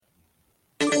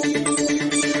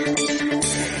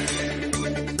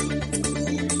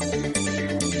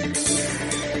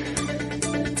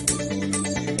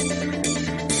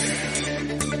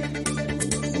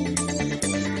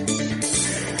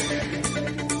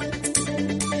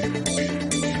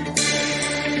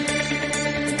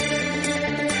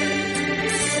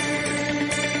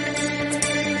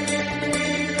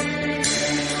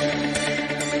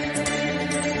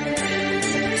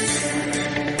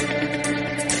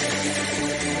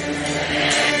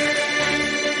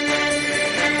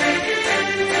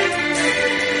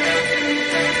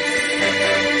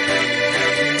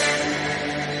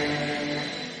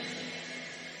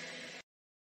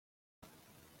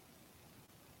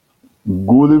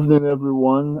Good evening,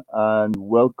 everyone, and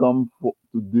welcome to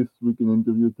this week in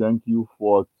interview. Thank you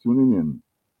for tuning in.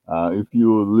 If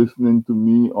you're listening to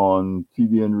me on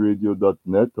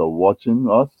tdnradio.net or watching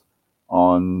us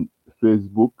on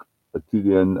Facebook,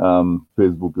 TDN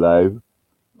Facebook Live,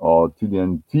 or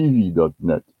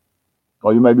tdntv.net,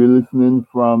 or you might be listening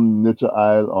from Nature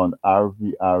Isle on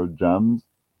RVR Jams,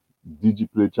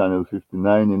 DigiPlay Channel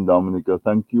 59 in Dominica.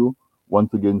 Thank you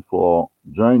once again for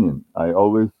joining. I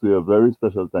always say a very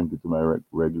special thank you to my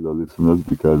regular listeners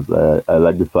because I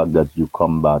like the fact that you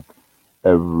come back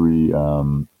every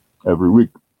every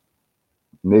week,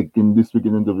 making this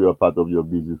weekend interview a part of your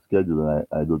busy schedule, and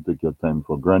I don't take your time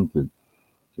for granted.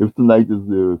 If tonight is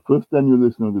the first time you're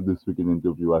listening to this weekend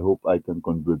interview, I hope I can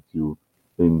convert you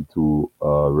into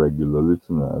a regular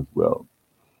listener as well.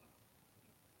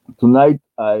 Tonight,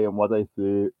 I am what I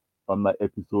say on my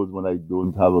episodes when I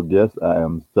don't have a guest. I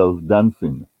am self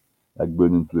dancing. Like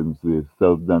Burning Flames say,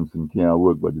 self dancing can't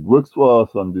work, but it works for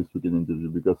us on this weekend interview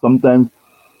because sometimes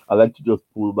I like to just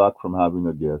pull back from having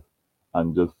a guest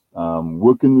and just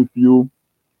working with you,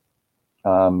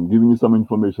 giving you some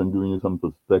information, giving you some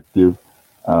perspective,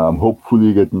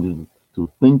 hopefully getting you to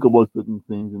think about certain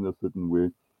things in a certain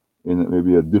way, in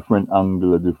maybe a different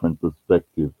angle, a different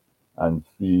perspective, and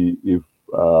see if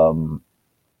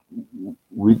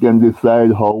we can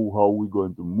decide how we're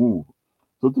going to move.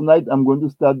 So tonight I'm going to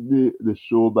start the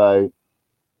show by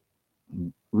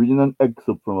reading an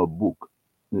excerpt from a book.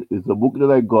 It's a book that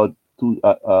I got 2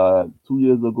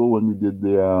 years ago when we did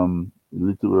the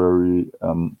literary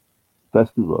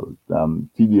festival,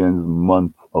 TDN's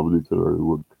month of literary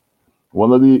work.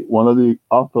 One of the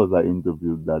authors I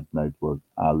interviewed that night was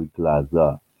Ali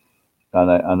Plaza,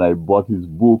 and I bought his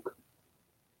book,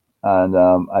 and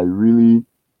I really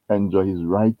enjoy his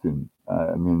writing.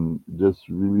 I mean, just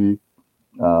really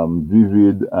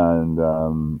vivid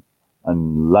and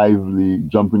lively,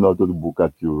 jumping out of the book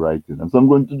at you writing. And so I'm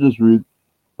going to just read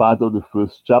part of the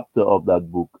first chapter of that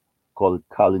book called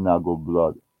Kalinago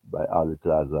Blood by Ali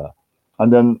Plaza.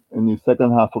 And then in the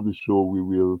second half of the show, we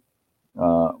will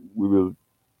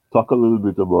talk a little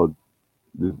bit about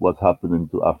what's happening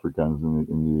to Africans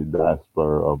in the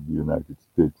diaspora of the United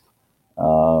States.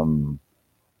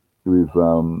 With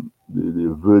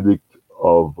the verdict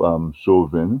of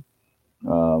Chauvin.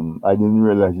 I didn't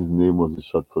realize his name was a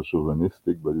short for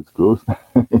chauvinistic, but it's close.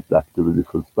 It's actually the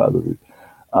first part of it.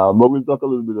 But we'll talk a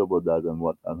little bit about that and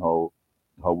how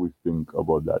we think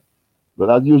about that. But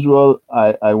as usual,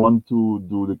 I want to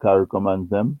do the CARICOM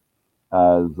anthem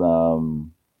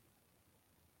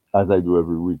as I do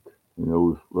every week. You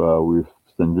know, with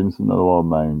St. Vincent on our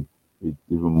mind, it's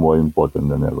even more important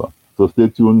than ever. So stay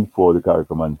tuned for the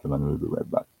CARICOM anthem, and we'll be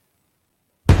right back.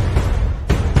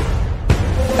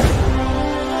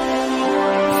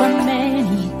 From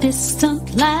many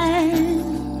distant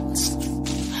lands,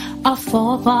 our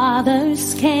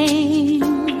forefathers came,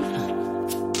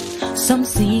 some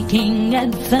seeking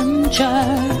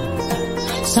adventure,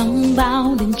 some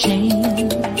bound in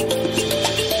chains.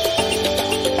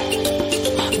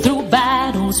 Through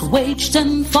battles waged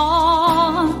and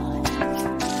fought,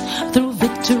 through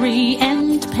victory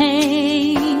and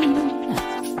pain,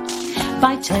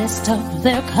 by test of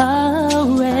their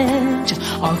courage,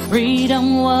 our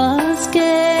freedom was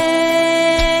gained.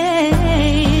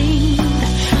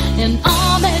 In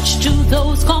homage to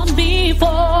those gone before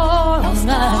us,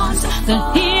 the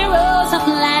heroes of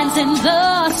lands in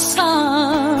the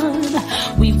sun,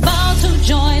 we vow to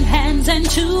join hands and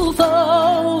to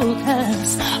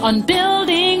focus on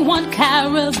building one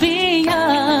Caribbean.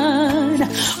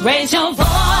 Raise your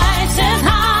voices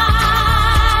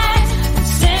high,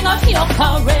 sing of your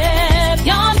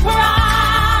Caribbean pride.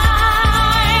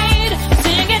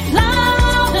 Sing it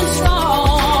loud and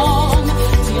strong,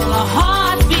 feel a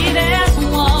heartbeat as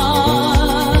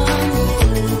one.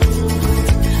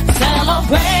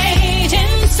 Celebrate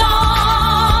in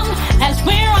song as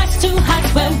we rise to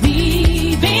heights where we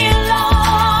belong.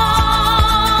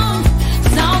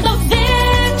 Sound of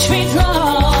victory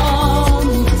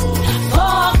drums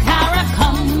for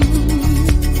CARICOM.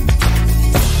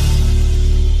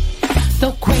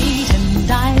 The Queen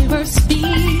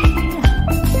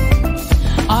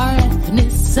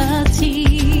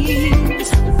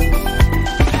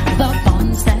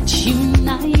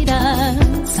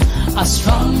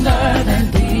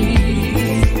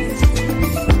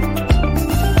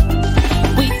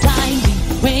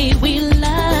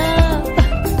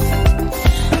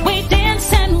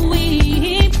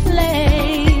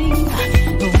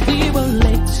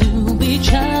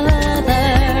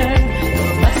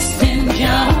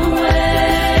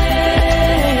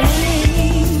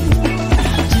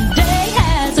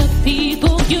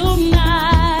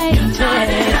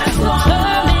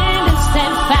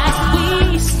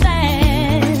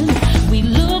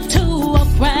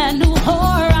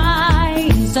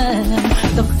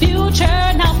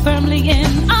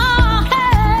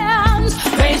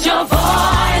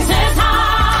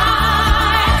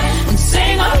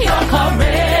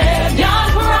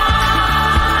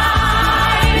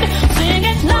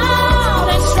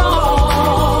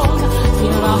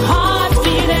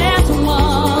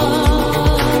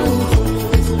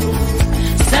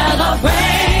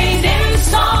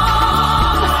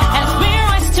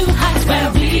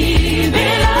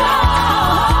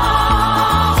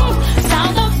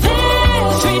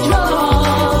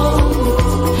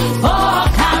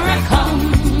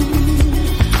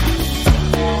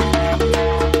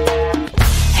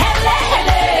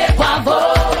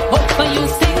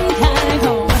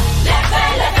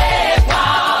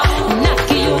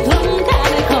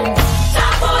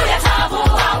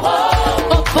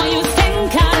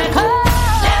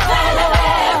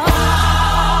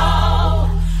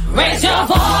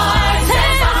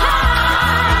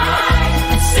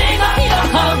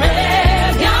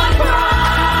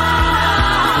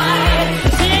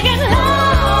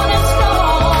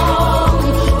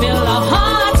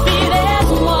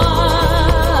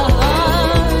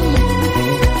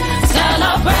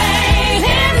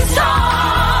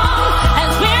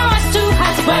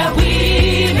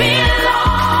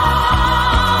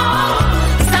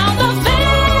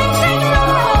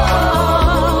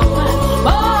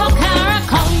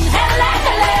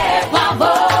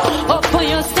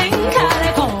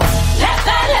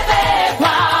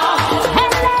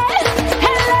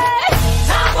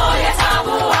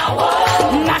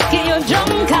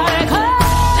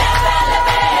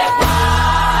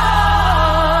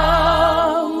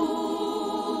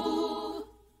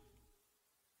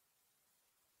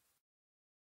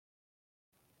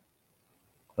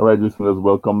All right, listeners,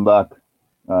 welcome back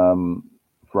um,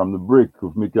 from the break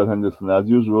with Michael Henderson, as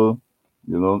usual.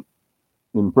 You know,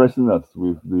 impressing us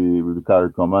with the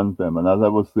CARICOM anthem. And as I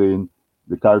was saying,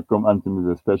 the CARICOM anthem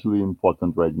is especially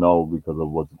important right now because of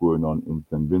what's going on in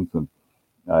St. Vincent.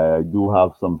 I do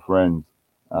have some friends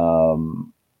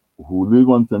um, who live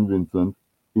on St. Vincent,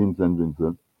 in St.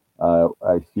 Vincent.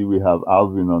 I see we have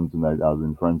Alvin on tonight,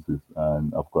 Alvin Francis,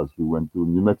 and of course we went to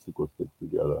New Mexico State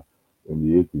together in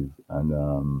the 80s,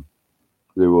 and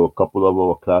there were a couple of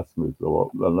our classmates,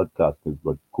 or well, not classmates,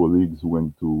 but colleagues who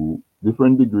went to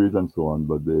different degrees and so on,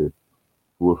 but they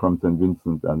were from St.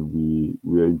 Vincent, and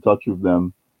we are in touch with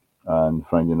them and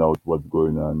finding out what's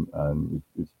going on. And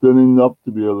it's turning up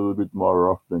to be a little bit more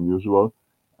rough than usual.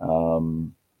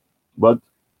 Um, but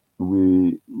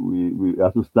we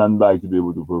have to stand by to be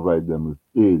able to provide them with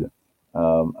aid.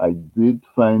 I did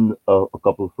find a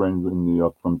couple of friends in New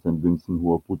York from St. Vincent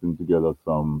who are putting together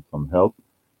some help,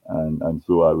 and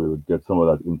so I will get some of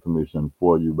that information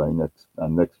for you by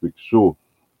next week's show.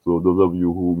 So those of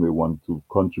you who may want to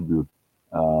contribute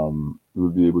will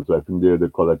be able to. I think they're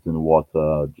collecting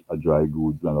water, dry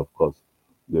goods, and of course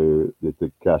they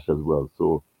take cash as well.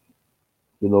 So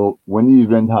when the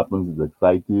event happens, it's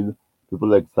exciting.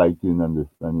 People are exciting, and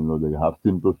they have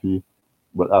sympathy.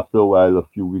 But after a while, a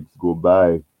few weeks go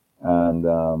by,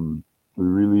 and we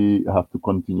really have to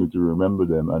continue to remember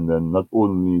them, and then not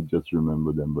only just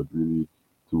remember them, but really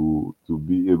to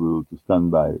be able to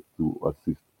stand by to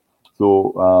assist.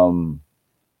 So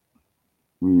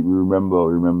we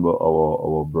remember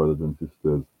our brothers and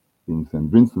sisters in St.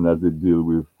 Vincent as they deal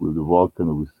with the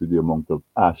volcano. We see the amount of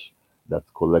ash that's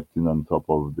collecting on top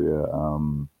of their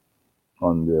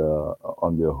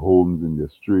homes in their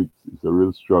streets. It's a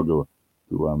real struggle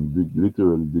to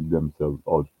literally dig themselves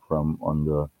out from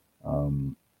under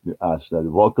the ash that the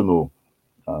volcano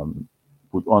um,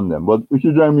 put on them. But if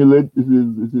you join me late, this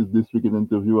is this week in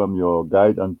interview. I'm your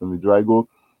guide, Anthony Drago.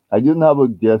 I didn't have a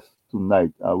guest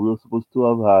tonight. We were supposed to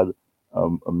have had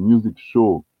a music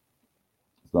show.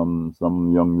 Some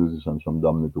young musicians from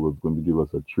Dominica was going to give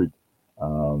us a treat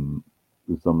um,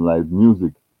 with some live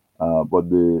music, but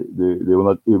they were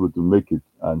not able to make it,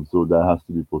 and so that has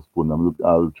to be postponed.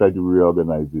 I'll try to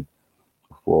reorganize it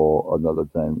for another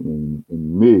time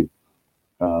in May.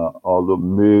 Although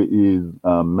May is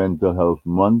Mental Health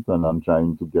Month, and I'm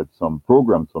trying to get some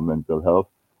programs for mental health.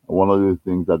 One of the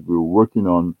things that we're working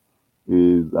on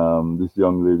is this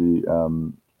young lady,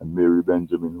 Mary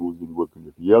Benjamin, who's been working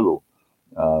with Yellow.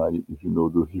 If you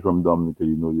know, if you're from Dominica,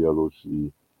 you know Yellow.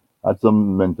 She had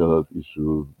some mental health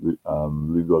issues,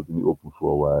 lived out in the open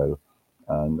for a while,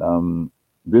 and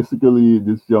basically,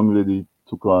 this young lady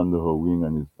took her under her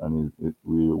wing,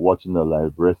 we're watching a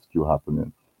live rescue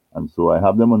happening. And so I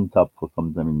have them on tap for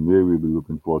some time in May. We'll be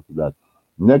looking forward to that.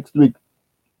 Next week,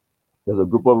 there's a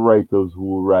group of writers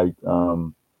who write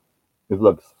it's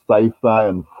like sci-fi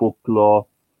and folklore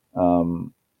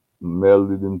um,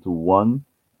 melded into one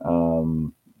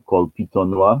called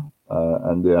Piton Noir.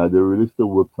 And they released the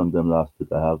work from them last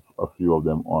week. I have a few of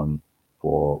them on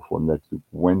for next week,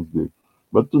 Wednesday.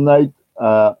 But tonight,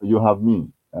 you have me,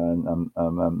 and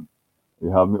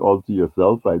you have me all to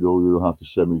yourself. I know you don't have to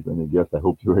share me with any guests. I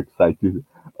hope you're excited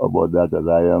about that as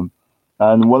I am.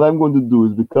 And what I'm going to do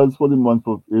is because for the month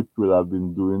of April I've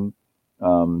been doing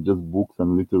just books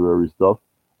and literary stuff.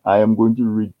 I am going to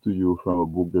read to you from a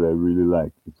book that I really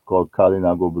like. It's called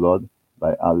Kalinago Blood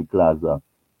by Ali Klaza,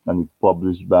 and it's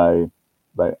published by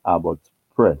Abbott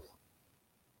Press.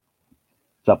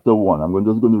 Chapter one.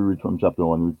 Just going to read from chapter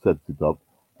one, which sets it up.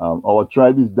 Our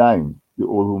tribe is dying, the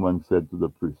old woman said to the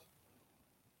priest.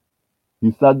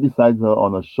 He sat beside her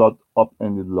on a short,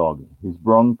 up-ended log, his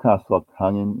brown cassock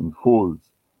hanging in folds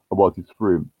about his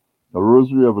frame. A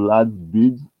rosary of lad's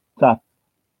beads tacked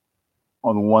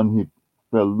on one hip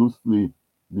fell loosely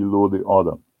below the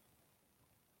other.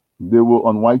 They were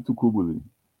on Waitukubuli,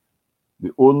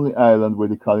 the only island where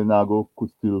the Kalinago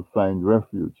could still find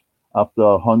refuge after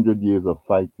 100 years of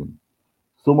fighting.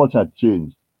 So much had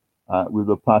changed with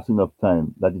the passing of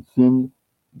time that it seemed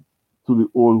to the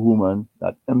old woman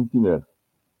that emptiness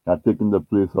had taken the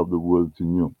place of the world she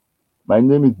knew. My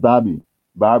name is Barbie,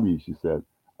 she said.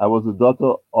 I was the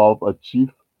daughter of a chief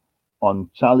on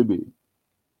Chalibe.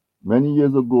 Many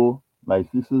years ago, my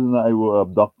sisters and I were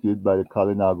abducted by the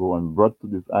Kalinago and brought to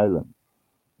this island.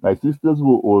 My sisters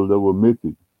were older, were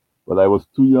mated, but I was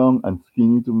too young and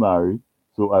skinny to marry,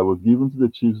 so I was given to the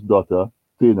chief's daughter,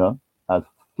 Tena, as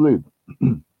slave.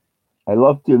 I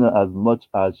loved Tena as much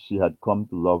as she had come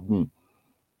to love me,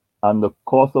 and the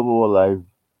course of our life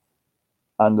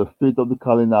and the fate of the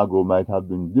Kalinago might have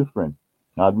been different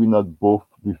had we not both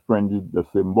befriended the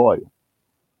same boy.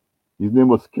 His name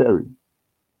was Kerry,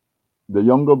 the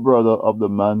younger brother of the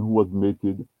man who was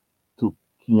mated to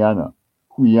Quiana,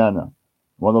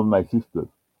 one of my sisters.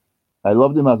 I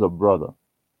loved him as a brother.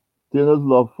 Taylor's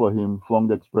love for him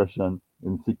found expression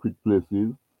in secret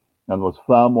places and was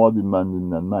far more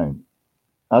demanding than mine.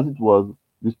 As it was,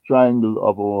 this triangle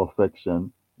of our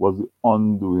affection was the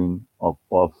undoing of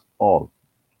us all.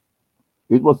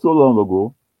 It was so long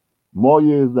ago, more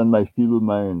years than my feeble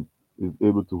mind is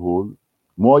able to hold,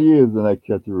 more years than I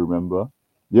care to remember.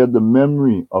 Yet the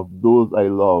memory of those I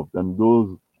loved and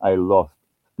those I lost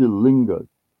still lingers,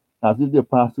 as if their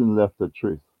passing left a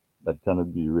trace that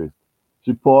cannot be erased.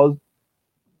 She paused,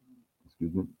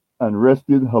 excuse me, and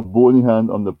rested her bony hand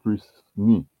on the priest's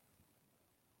knee.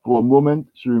 For a moment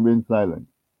she remained silent,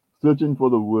 searching for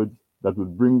the words that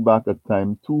would bring back a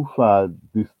time too far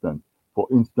distant for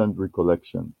instant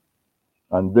recollection.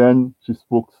 And then she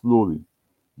spoke slowly,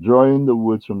 drawing the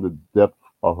words from the depth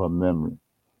of her memory.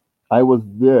 I was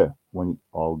there when it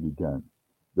all began.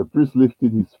 The priest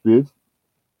lifted his face,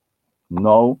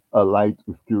 now alight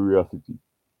with curiosity.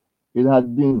 It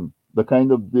had been the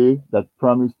kind of day that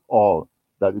promised all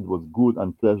that it was good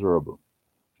and pleasurable.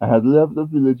 I had left the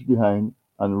village behind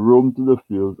and roamed to the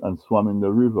fields and swam in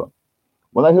the river.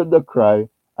 When I heard the cry,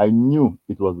 I knew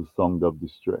it was the song of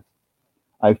distress.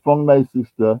 I found my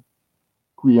sister,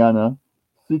 Quiana,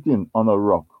 sitting on a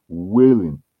rock,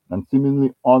 wailing and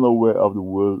seemingly unaware of the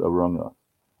world around us.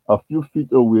 A few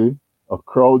feet away, a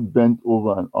crowd bent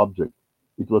over an object.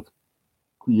 It was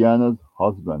Quiana's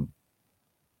husband,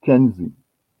 Kenzie,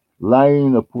 lying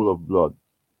in a pool of blood.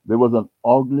 There was an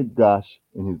ugly gash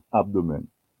in his abdomen,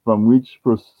 from which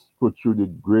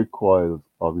protruded grey coils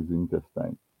of his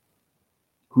intestine.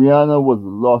 Quiana was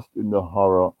lost in the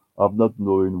horror of not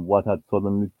knowing what had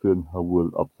suddenly turned her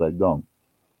world upside down.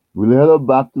 We led her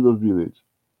back to the village,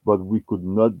 but we could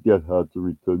not get her to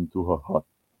return to her hut.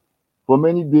 For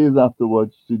many days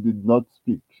afterwards she did not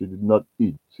speak, she did not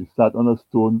eat. She sat on a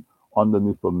stone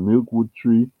underneath a milkwood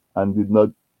tree and did not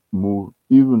move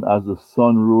even as the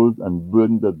sun rose and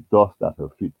burned the dust at her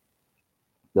feet.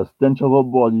 The stench of her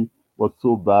body was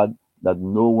so bad that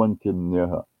no one came near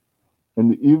her. In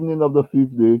the evening of the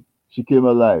fifth day she came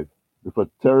alive, with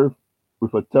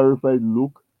with a terrified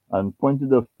look, and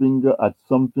pointed a finger at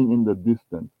something in the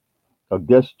distance, a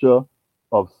gesture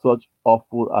of such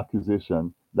awful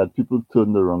accusation that people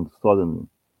turned around suddenly.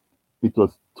 It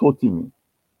was Totimi,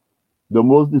 the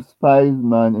most despised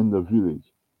man in the village.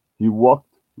 He walked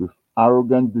with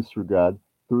arrogant disregard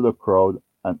through the crowd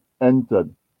and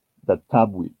entered the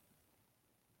tabui.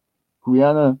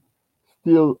 Quiana,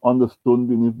 still on the stone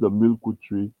beneath the milkwood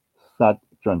tree, sat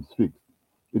transfixed.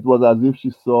 It was as if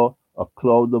she saw a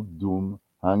cloud of doom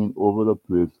hanging over the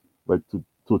place where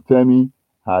Totemi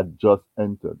had just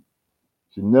entered.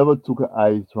 She never took her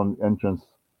eyes from the entrance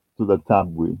to the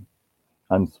tabway,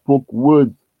 and spoke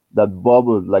words that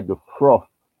bubbled like the froth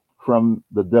from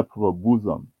the depth of her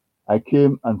bosom. I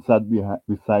came and sat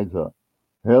beside her,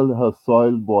 held her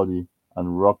soiled body,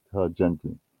 and rocked her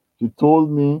gently. She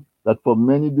told me that for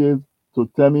many days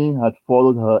Totemi had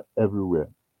followed her everywhere,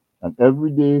 and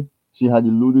every day she had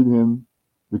eluded him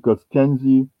because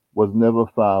Kenzie was never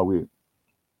far away.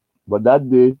 But that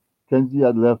day Kenzie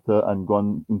had left her and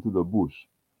gone into the bush.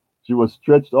 She was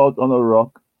stretched out on a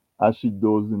rock as she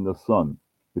dozed in the sun.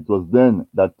 It was then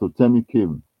that Totemi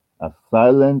came, as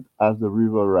silent as the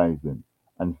river rising,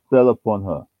 and fell upon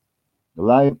her.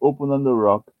 Lying open on the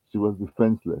rock, she was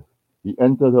defenseless. He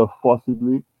entered her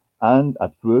forcibly, and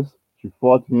at first she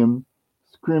fought him,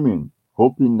 screaming,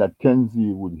 hoping that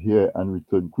Kenzie would hear and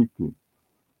return quickly.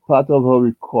 Part of her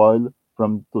recoiled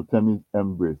from Totemi's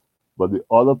embrace, but the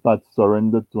other part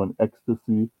surrendered to an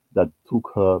ecstasy that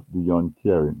took her beyond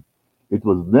caring. It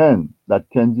was then that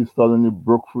Kenzie suddenly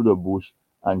broke through the bush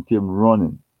and came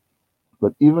running.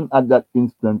 But even at that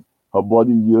instant, her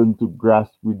body yearned to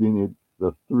grasp within it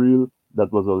the thrill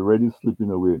that was already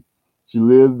slipping away. She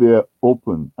lay there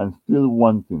open and still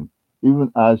wanting,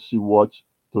 even as she watched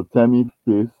Totemi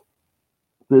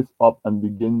face up and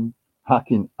begin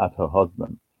hacking at her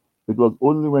husband. It was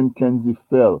only when Kenzie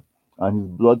fell and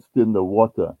his blood stained the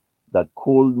water that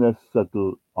coldness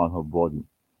settled on her body.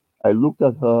 I looked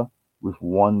at her with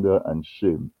wonder and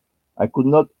shame. I could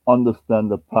not understand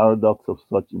the paradox of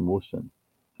such emotion.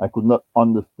 I could not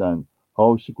understand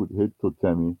how she could hate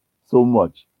Totemi so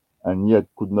much and yet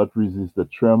could not resist the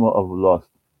tremor of lust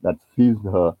that seized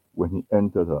her when he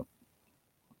entered her.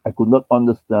 I could not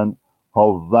understand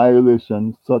how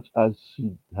violation such as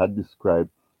she had described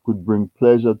could bring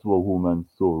pleasure to a woman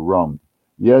so wronged.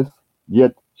 Yes,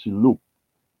 yet she looked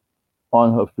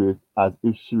on her face as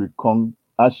if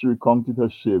as she recounted her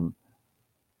shame,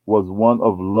 was one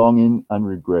of longing and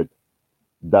regret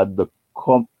that the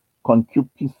com-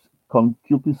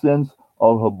 concupiscence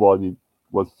of her body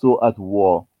was so at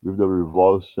war with the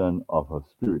revulsion of her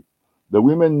spirit. The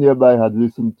women nearby had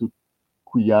listened to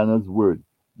Quiana's word.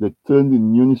 They turned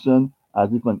in unison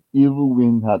as if an evil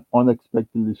wind had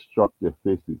unexpectedly struck their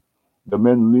faces. The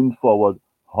men leaned forward,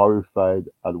 horrified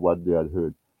at what they had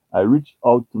heard. I reached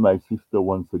out to my sister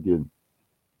once again.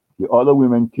 The other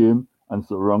women came and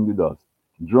surrounded us,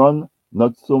 drawn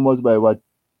not so much by what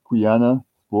Quiana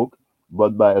spoke,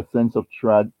 but by a sense of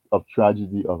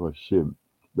tragedy of her shame.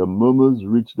 The murmurs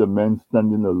reached the men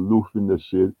standing aloof in the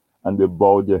shade, and they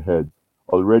bowed their heads,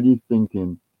 already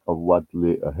thinking of what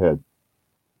lay ahead.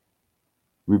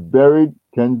 We buried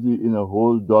Kenzie in a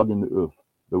hole dug in the earth.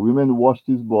 The women washed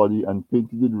his body and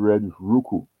painted it red with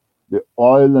ruku. They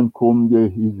oiled and combed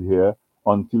his hair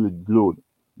until it glowed.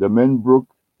 The men broke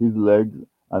his legs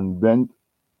and bent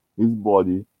his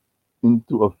body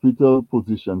into a fetal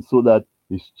position so that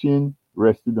his chin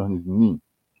rested on his knee.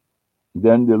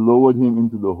 Then they lowered him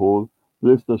into the hole,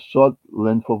 placed a short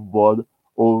length of board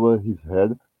over his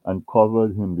head, and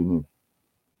covered him beneath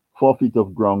 4 feet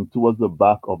of ground towards the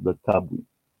back of the taboo.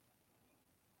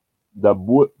 The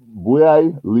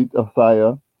Buai lit a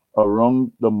fire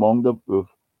around the mound of earth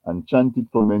and chanted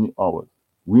for many hours.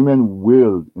 Women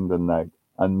wailed in the night,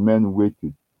 and men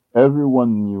waited.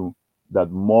 Everyone knew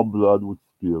that more blood would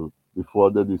spill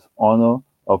before the dishonor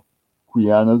of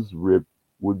Quiana's rape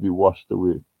would be washed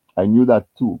away. I knew that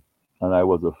too, and I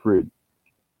was afraid.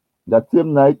 That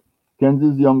same night,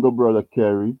 Kenzie's younger brother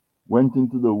Kerry went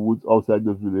into the woods outside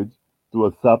the village to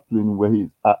a sapling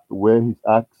where his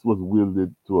axe was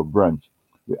wielded to a branch.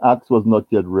 The axe was not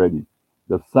yet ready.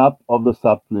 The sap of the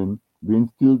sapling, being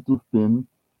still too thin,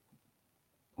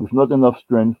 with not enough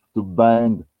strength to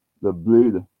bind the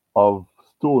blade of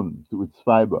stone to its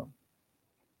fiber.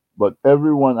 But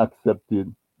everyone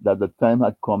accepted that the time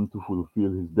had come to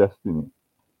fulfill his destiny.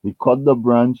 He cut the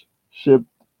branch, shaped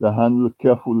the handle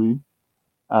carefully,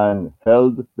 and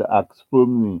held the axe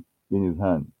firmly in his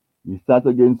hand. He sat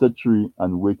against a tree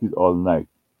and waited all night.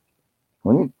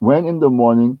 When in the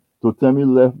morning Totemi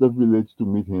left the village to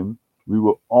meet him, we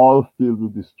were all filled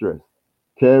with distress.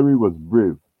 Carey was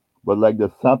brave, but like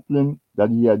the sapling that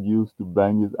he had used to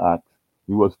bind his axe,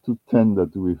 he was too tender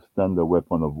to withstand the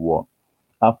weapon of war.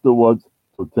 Afterwards,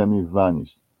 Totemi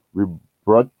vanished. We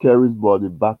brought Carey's body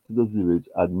back to the village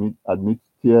amidst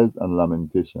tears and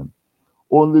lamentation.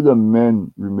 Only the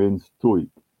men remained stoic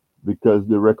because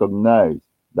they recognized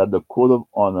that the code of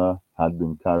honor had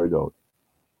been carried out.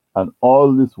 And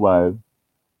all this while,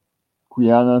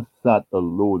 Quiana sat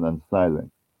alone and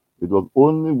silent. It was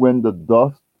only when the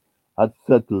dust had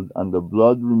settled and the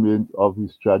blood remains of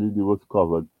his tragedy was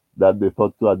covered that they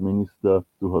thought to administer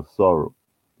to her sorrow.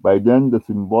 By then, the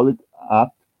symbolic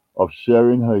act of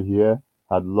sharing her hair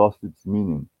had lost its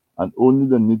meaning, and only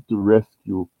the need to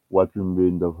rescue what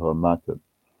remained of her mattered.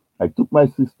 I took my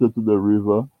sister to the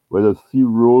river where the sea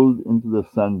rolled into the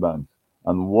sandbanks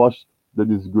and washed the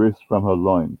disgrace from her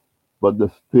loins, but the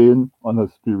stain on her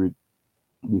spirit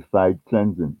defied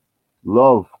cleansing.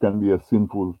 Love can be a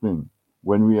sinful thing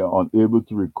when we are unable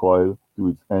to recoil to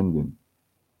its ending.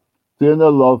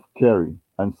 Taylor loved Carrie,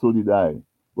 and so did I,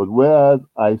 but whereas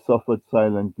I suffered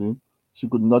silently, she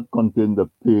could not contain the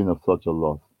pain of such a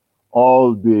loss.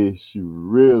 All day she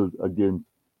railed against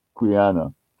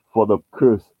Quiana for the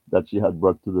curse that she had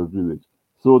brought to the village,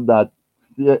 so that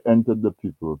fear entered the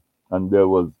people, and there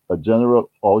was a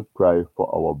general outcry for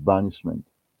our banishment.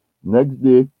 Next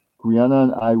day, Quiana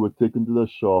and I were taken to the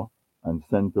shore and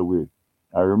sent away.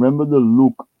 I remember the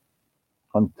look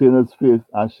on Tina's face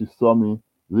as she saw me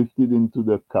lifted into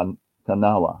the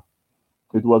Kanawa.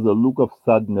 It was a look of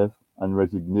sadness and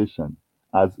resignation,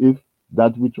 as if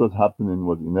that which was happening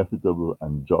was inevitable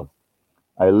and just.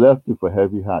 I left with a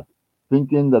heavy heart,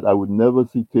 thinking that I would never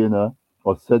see Tena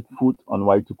or set foot on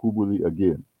Waitukubuli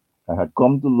again. I had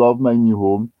come to love my new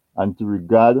home and to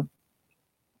regard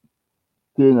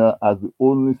Tena as the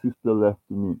only sister left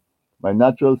to me. My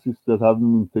natural sisters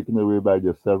having been taken away by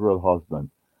their several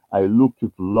husbands, I looked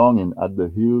with longing at the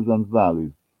hills and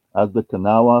valleys as the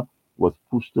Kanawa was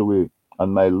pushed away,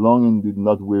 and my longing did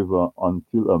not waver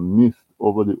until a mist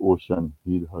over the ocean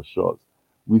hid her shores.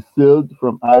 We sailed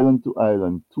from island to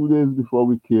island 2 days before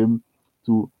we came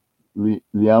to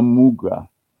Liamugra.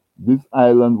 This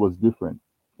island was different.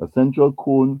 A central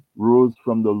cone rose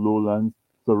from the lowlands,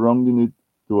 surrounding it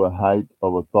to a height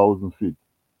of 1,000 feet.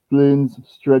 Plains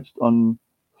stretched on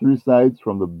three sides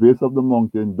from the base of the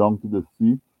mountain down to the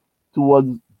sea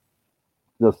towards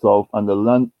the south, and the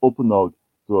land opened out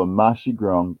to a marshy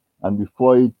ground and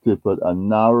before it tapered a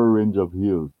narrow range of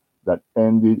hills that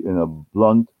ended in a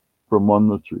blunt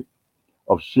promontory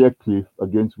of sheer cliff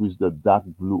against which the dark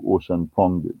blue ocean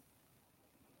pounded.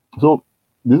 So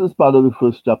this is part of the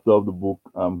first chapter of the book,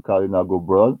 Kalinago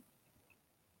Broad.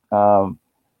 Um,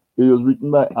 it was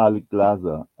written by Alec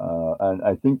Glazer, and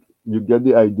I think you get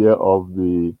the idea of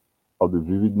the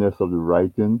vividness of the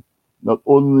writing, not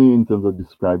only in terms of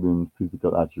describing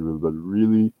physical attributes, but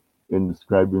really in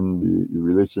describing the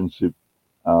relationship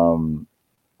um,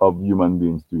 of human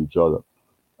beings to each other.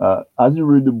 As you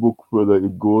read the book further,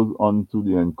 it goes on to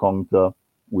the encounter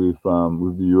with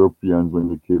the Europeans when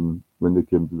they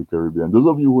came to the Caribbean. Those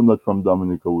of you who are not from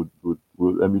Dominica would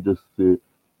let me just say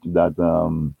that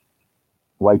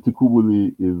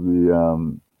Waitukubuli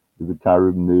is the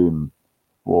Carib name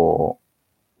for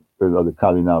the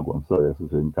Kalinago. I'm sorry, I should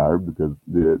say in Carib because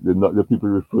the people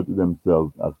refer to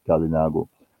themselves as Kalinago.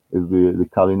 Is the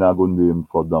Kalinago name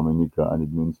for Dominica, and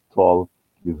it means tall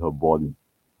is her body.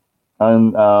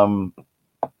 And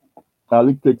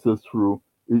Alec takes us through.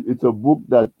 It's a book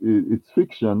that it's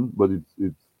fiction, but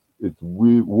it's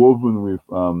woven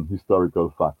with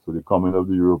historical facts. So the coming of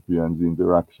the Europeans, the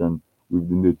interaction with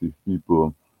the native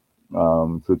people,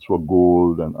 search for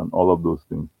gold, and all of those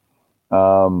things.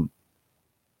 Um,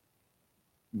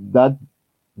 that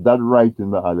that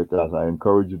writing by Alec Glass, I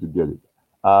encourage you to get it.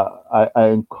 I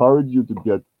encourage you to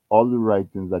get all the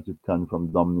writings that you can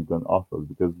from Dominican authors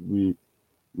because we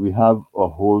have a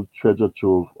whole treasure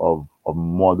trove of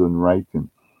modern writing.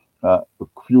 A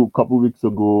few couple weeks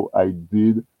ago, I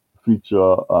did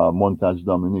feature Montage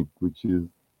Dominique, which is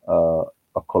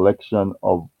a collection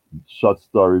of short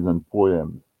stories and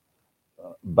poems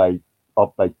by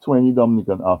up by 20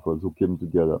 Dominican authors who came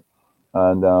together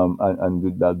and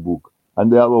did that book.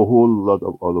 And there are a whole lot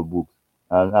of other books.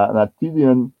 And at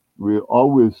TDN, we're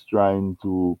always trying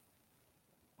to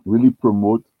really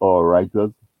promote our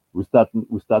writers. We start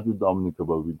with Dominica,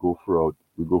 but we go throughout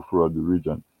the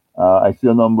region. I see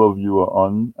a number of you are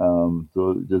on.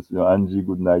 So just Angie,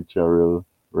 Goodnight, Cheryl,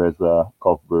 Reza,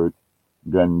 Cuthbert,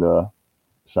 Glenda,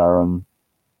 Sharon,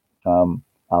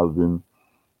 Alvin.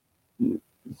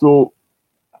 So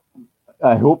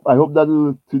I hope that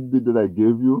little tidbit that I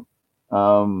gave you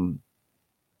um,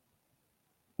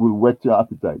 will whet your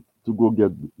appetite to go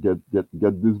get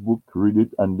this book, read it,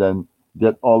 and then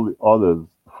get all the others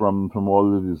from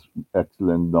all of these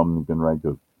excellent Dominican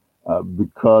writers,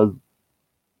 because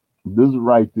these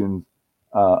writings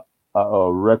are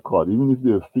a record, even if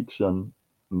they're fiction,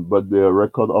 but they're a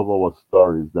record of our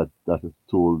stories that is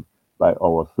told by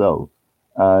ourselves.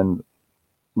 And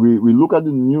we look at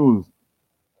the news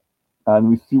and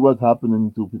we see what's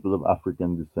happening to people of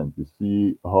African descent. We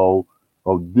see how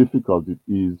difficult it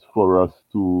is for us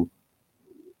to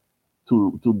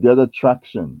get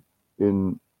attraction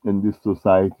in this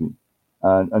society.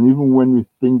 And even when we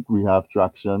think we have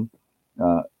traction,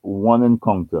 one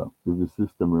encounter with the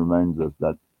system reminds us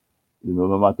that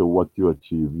no matter what you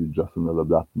achieve, you're just another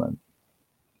black man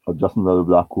or just another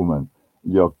black woman.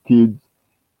 Your kids,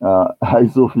 hi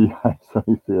Sophie, hi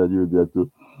Sophie, that you're there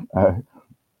too. Uh,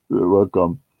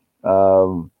 welcome.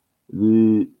 Um,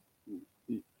 the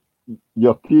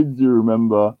your kids, you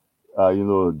remember,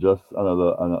 just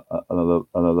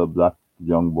another black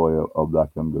young boy or black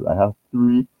young girl. I have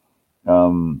three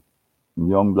um,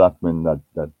 young black men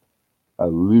that are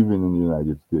living in the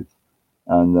United States,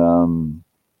 and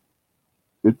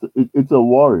it's a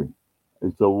worry.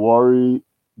 It's a worry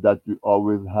that we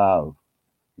always have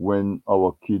when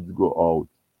our kids go out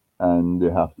and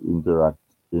they have to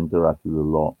interact with the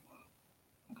law.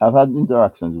 I've had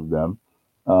interactions with them.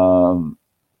 Um,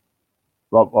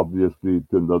 well, obviously, it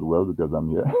turned out well because I'm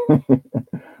here.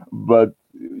 But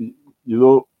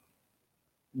know,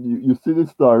 you see the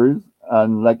stories,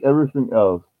 and like everything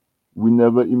else, we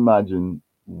never imagine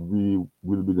we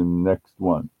will be the next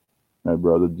one. My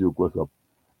brother Duke, what's up?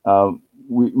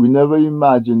 We never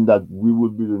imagine that we will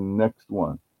be the next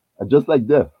one. Just like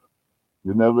death,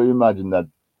 you never imagine that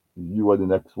you are the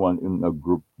next one in a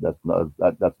group that's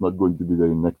not going to be there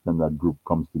the next time that group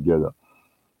comes together.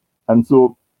 And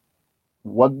so,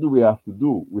 what do we have to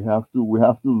do? We have to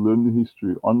learn the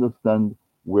history, understand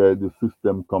where the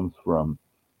system comes from,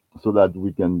 so that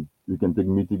we can take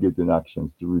mitigating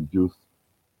actions to reduce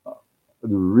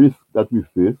the risk that we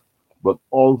face, but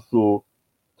also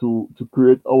to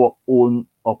create our own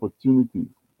opportunities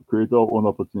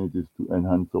to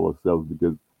enhance ourselves.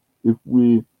 Because if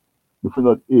we if we're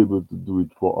not able to do it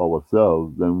for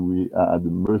ourselves, then we are at the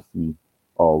mercy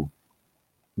of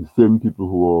the same people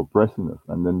who are oppressing us,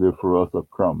 and then they throw us a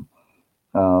crumb.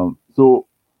 So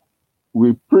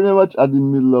we're pretty much at the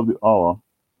middle of the hour.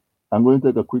 I'm going to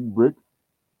take a quick break,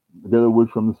 get a word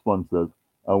from the sponsors,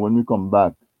 and when we come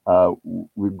back,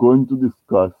 we're going to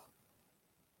discuss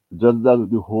just that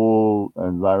the whole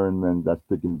environment that's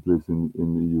taking place in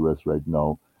the US right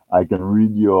now. I can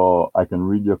read your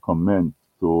comments.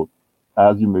 So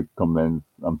as you make comments,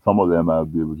 some of them I'll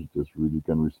be able to just read. You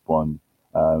can respond.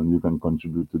 You can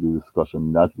contribute to the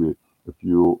discussion that way. If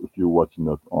you're watching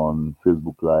us on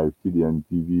Facebook Live, TDN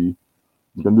TV,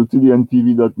 you can do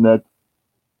tdntv.net,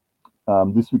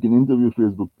 This Week in Interview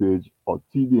Facebook page, or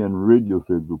TDN Radio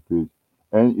Facebook page.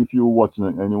 And if you're watching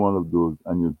on any one of those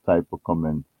and you type a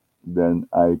comment, then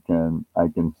I can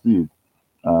see it.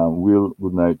 Will,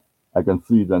 good night. I can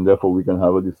see it, and therefore we can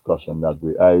have a discussion that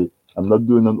way. I'm not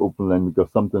doing an open line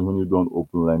because sometimes when you do an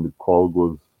open line, the call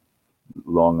goes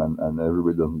long and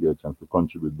everybody doesn't get a chance to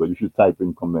contribute. But if you type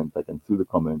in comments, I can see the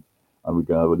comments and we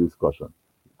can have a discussion.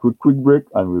 Quick break,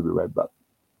 and we'll be right back.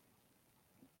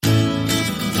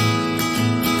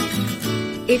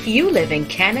 If you live in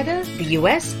Canada, the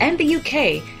US, and the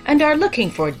UK and are looking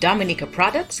for Dominica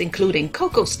products including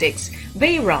cocoa sticks,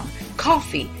 bay rum,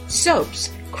 coffee,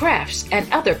 soaps, crafts, and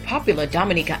other popular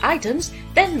Dominica items,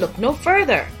 then look no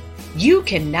further. You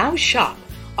can now shop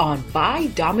on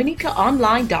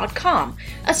BuyDominicaOnline.com,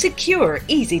 a secure,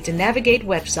 easy-to-navigate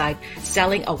website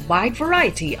selling a wide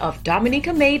variety of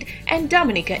Dominica-made and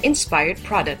Dominica-inspired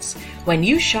products. When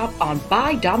you shop on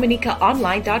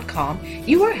BuyDominicaOnline.com,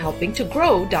 you are helping to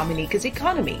grow Dominica's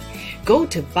economy. Go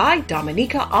to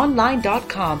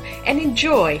BuyDominicaOnline.com and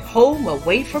enjoy home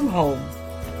away from home.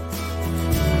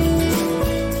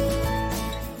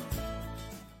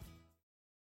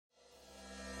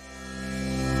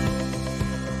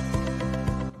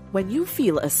 When you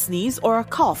feel a sneeze or a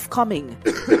cough coming,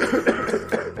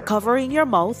 covering your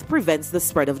mouth prevents the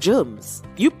spread of germs.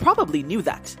 You probably knew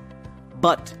that.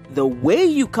 But the way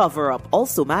you cover up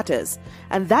also matters,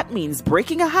 and that means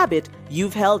breaking a habit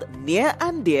you've held near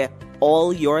and dear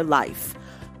all your life.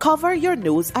 Cover your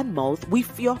nose and mouth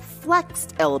with your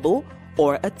flexed elbow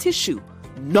or a tissue,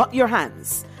 not your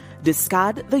hands.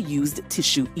 Discard the used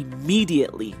tissue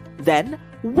immediately. Then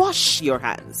wash your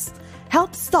hands.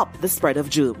 Help stop the spread of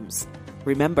germs.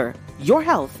 Remember, your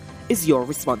health is your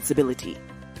responsibility.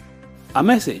 A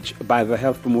message by the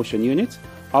Health Promotion Unit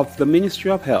of the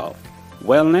Ministry of Health,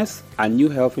 Wellness and New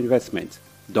Health Investment,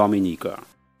 Dominica.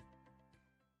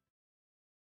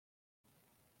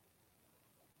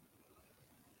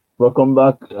 Welcome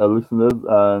back, listeners.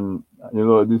 And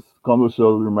this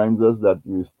commercial reminds us that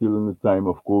we're still in the time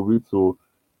of COVID, so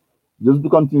just to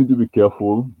continue to be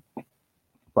careful.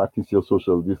 Practice your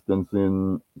social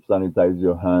distancing, sanitize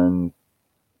your hands,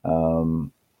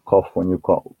 cough when you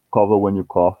cough, cover when you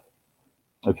cough.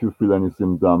 If you feel any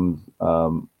symptoms,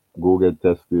 go get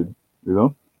tested.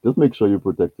 Just make sure you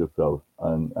protect yourself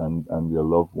and your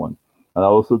loved ones. And I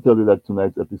also tell you that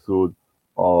tonight's episode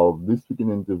of This Week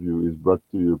in Interview is brought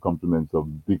to you compliments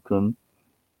of Beacon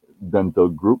Dental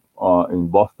Group in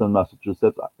Boston,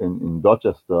 Massachusetts, in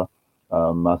Dorchester,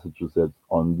 Massachusetts,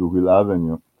 on Duhill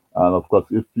Avenue. And of course,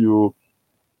 if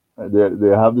they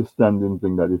have this standing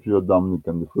thing that if you're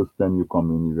Dominican, the first time you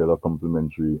come in, you get a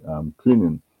complimentary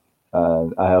cleaning.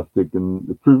 And I have taken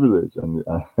the privilege and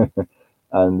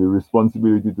and the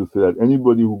responsibility to say that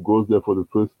anybody who goes there for the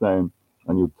first time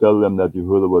and you tell them that you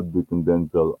heard about Beacon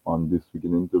Dental on This Week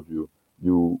in Interview,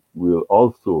 you will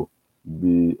also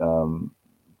be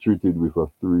treated with a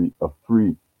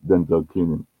free dental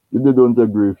cleaning. If they don't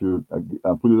agree with you,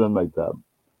 put it on my tab.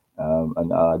 I'll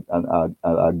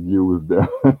argue with them.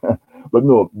 But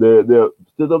no, they're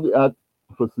state of the art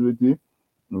facility.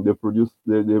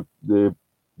 They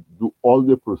do all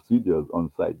the procedures on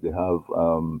site. They have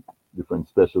different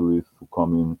specialists who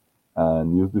come in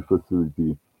and use the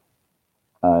facility,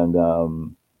 and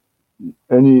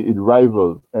it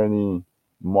rivals any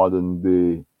modern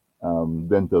day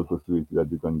dental facility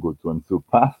that you can go to and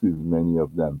surpasses many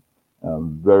of them.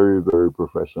 Very, very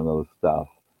professional staff,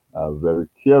 very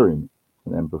caring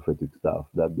and empathetic staff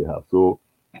that they have. So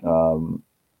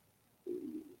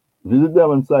visit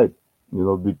them on site.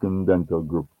 Beacon Dental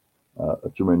Group, a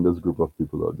tremendous group of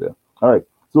people out there. All right.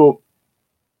 So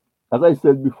as I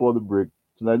said before the break,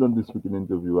 tonight on This Week in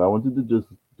Interview, I wanted to just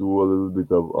do a little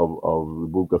bit of the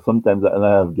book. Because sometimes, and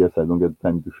I have guests, I don't get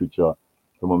time to feature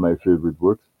some of my favorite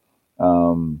works.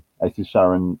 I see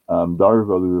Sharon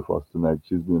Darival with us tonight.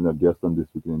 She's been a guest on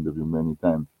This Week in Interview many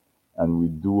times. And we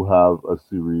do have a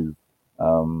series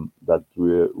that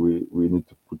we need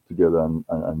to put together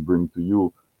and bring to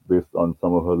you based on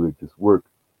some of her latest work.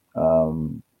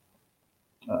 It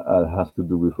has to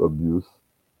do with abuse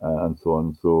and so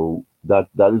on. So that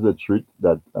is a treat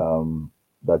that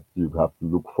that you have to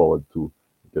look forward to.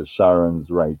 because Sharon's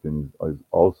writing is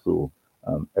also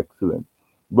excellent.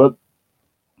 But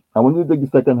I want to take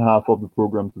the second half of the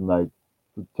program tonight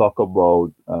to talk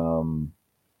about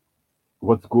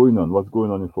what's going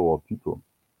on for our people.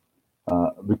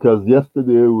 Because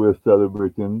yesterday we were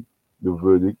celebrating the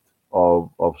verdict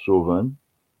of Chauvin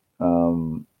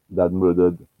that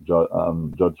murdered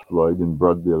Judge Floyd in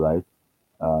broad daylight,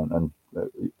 and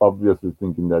obviously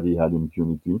thinking that he had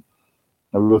impunity.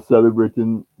 And we were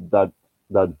celebrating the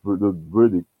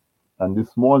verdict. And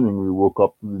this morning we woke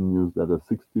up to the news that a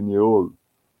 16-year-old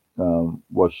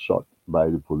was shot by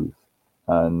the police,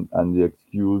 and the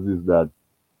excuse is that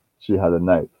she had a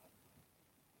knife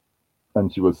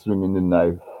and she was swinging the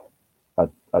knife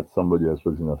at somebody else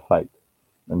was in a fight.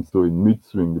 And so in mid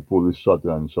swing, the police shot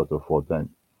her and shot her 4 times.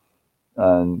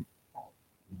 And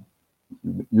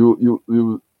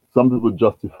you some people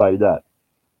justify that.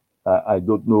 I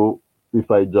don't know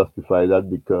if I justify that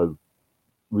because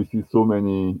we see so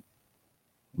many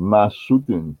mass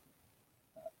shootings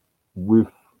with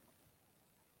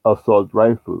assault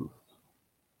rifles,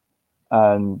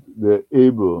 and they're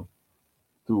able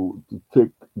to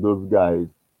take those guys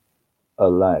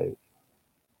alive.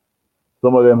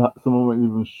 Some of them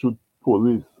even shoot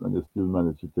police, and they still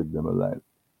manage to take them alive.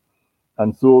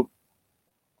 And so,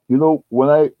 when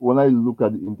I look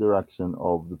at the interaction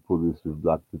of the police with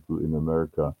black people in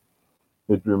America,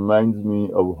 it reminds me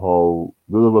of how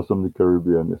those of us from the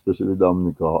Caribbean, especially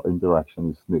Dominica, our interaction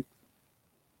with snakes.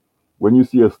 When you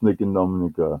see a snake in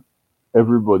Dominica,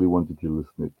 everybody wants to kill the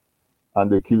snake, and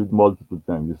they kill it multiple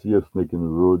times. You see a snake in the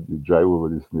road, you drive over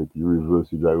the snake, you reverse,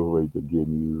 you drive over it again,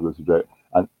 you reverse, you drive,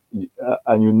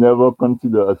 and you never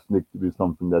consider a snake to be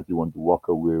something that you want to walk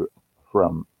away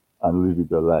from and leave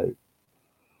it alive.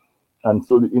 And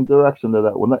so the interaction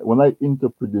when I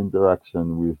interpret the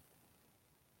interaction with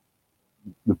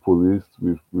the police,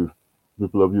 with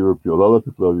people of European, a lot of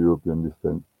people of European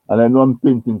descent, and I know I'm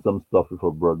painting some stuff with a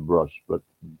broad brush, but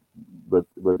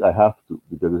I have to,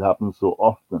 because it happens so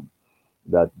often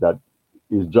that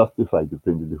is justified to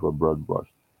paint it with a broad brush.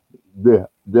 There's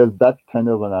that kind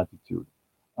of an attitude.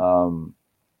 Um,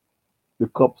 the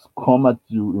cops come at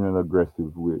you in an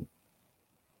aggressive way,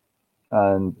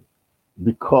 and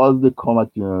because they come at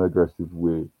you in an aggressive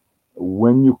way,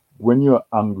 when you're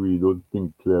angry, you don't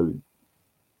think clearly.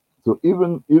 So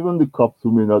even the cops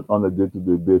who may not on a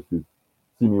day-to-day basis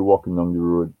see me walking down the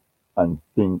road and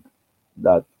think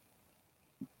that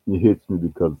he hates me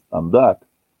because I'm black,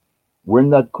 when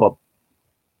that cop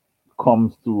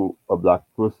comes to a black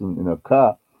person in a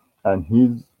car, and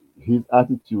his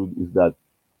attitude is that,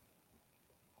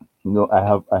 I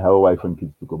have a wife and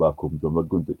kids to go back home, so I'm not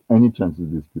going to take any chances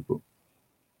with these people.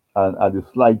 And at the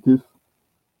slightest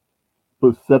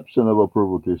perception of a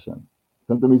provocation,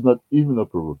 sometimes it's not even a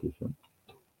provocation,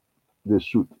 they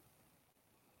shoot.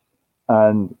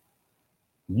 And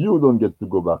you don't get to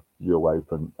go back to your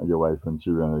wife and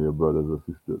children, or your brothers or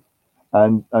sisters.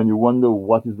 And you wonder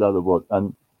what is that about.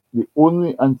 And the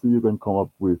only answer you can come up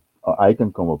with, or I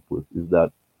can come up with, is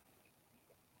that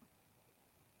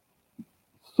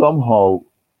somehow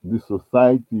the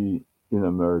society in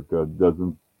America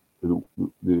doesn't,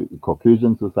 the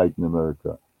Caucasian society in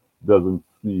America doesn't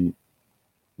see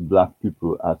black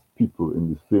people as people in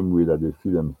the same way that they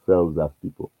see themselves as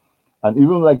people. And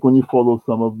even like when you follow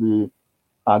some of the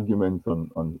arguments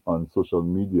on social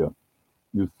media,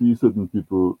 you see certain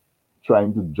people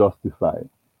trying to justify,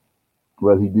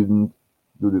 well, he didn't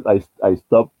do this. I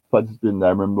stopped participating. I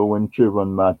remember when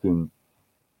Trayvon Martin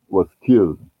was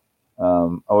killed.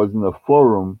 I was in a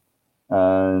forum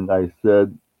and I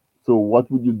said, so what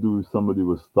would you do if somebody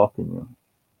was stalking you?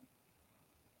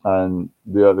 And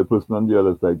the person on the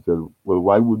other side said, well,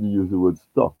 why would you use the word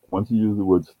stalk? Once you use the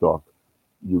word stalk,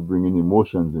 you bring in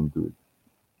emotions into it.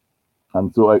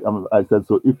 And so I said,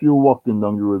 so if you're walking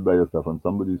down the road by yourself and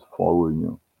somebody's following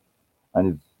you,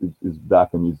 and it's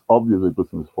dark and it's obvious the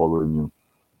person is following you,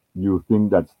 you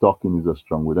think that stalking is a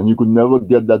strong word, and you could never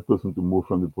get that person to move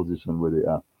from the position where they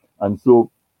are. And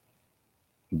so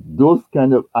those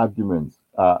kind of arguments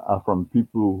are from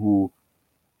people who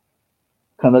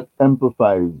cannot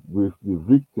empathize with the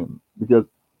victim. Because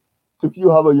if you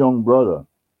have a young brother,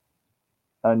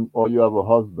 or you have a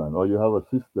husband, or you have a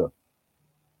sister,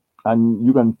 and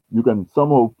you can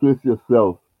somehow place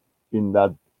yourself in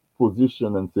that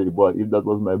position and say, boy, if that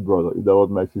was my brother, if that was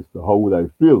my sister, how would I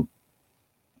feel?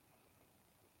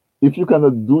 If you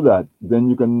cannot do that, then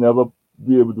you can never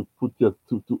be able to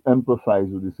to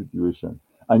empathize with the situation.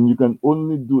 And you can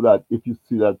only do that if you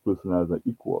see that person as an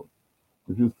equal.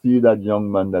 If you see that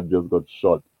young man that just got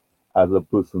shot as a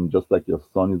person, just like your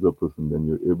son is a person, then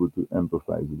you're able to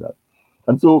empathize with that.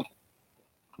 And so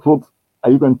Folks,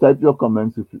 you can type your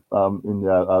comments if in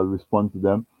there. I'll respond to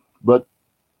them. But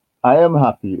I am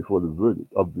happy for the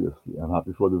verdict. Obviously, I'm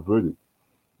happy for the verdict.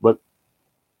 But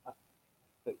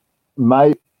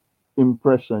my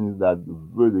impression is that the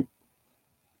verdict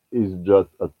is just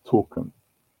a token.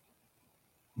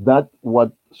 That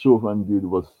what Chauvin did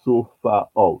was so far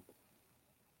out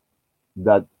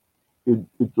that it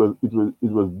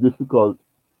was difficult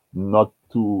not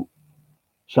to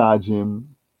charge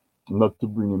him, not to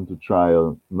bring him to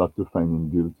trial, not to find him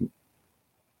guilty.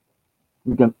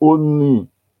 We can only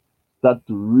start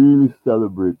to really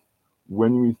celebrate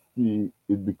when we see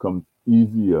it becomes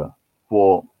easier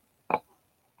for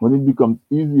when it becomes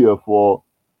easier for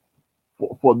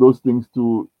those things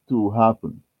to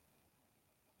happen.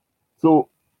 So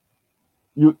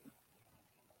you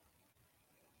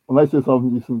when I say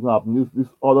something these things happen, this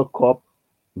other cop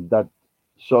that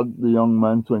shot the young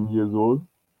man 20 years old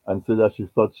and said that she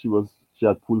thought she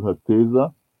had pulled her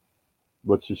taser,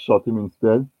 but she shot him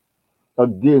instead.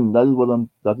 Again, that is what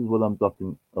I'm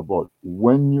talking about.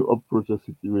 When you approach a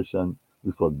situation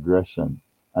with aggression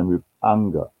and with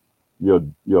anger, your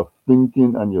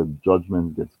thinking and your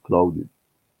judgment gets clouded.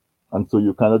 And so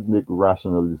you cannot make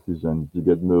rational decisions. You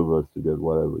get nervous, you get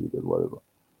whatever.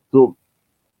 So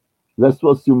let's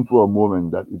assume for a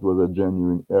moment that it was a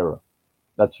genuine error,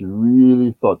 that she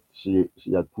really thought she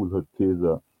had pulled her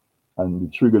taser and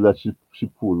the trigger that she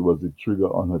pulled was the trigger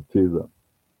on her taser.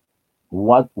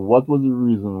 What was the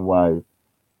reason why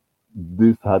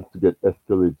this had to get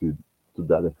escalated to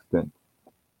that extent?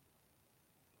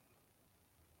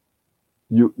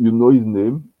 You know his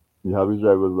name, you have his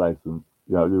driver's license,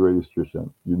 you have the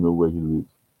registration, you know where he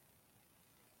lives.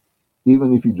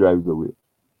 Even if he drives away,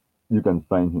 you can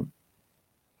find him.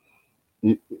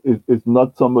 It's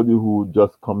not somebody who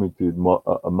just committed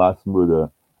a mass murder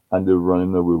and they're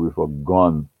running away with a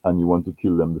gun and you want to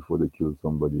kill them before they kill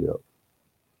somebody else.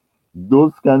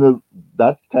 Those kind of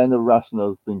that kind of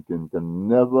rational thinking can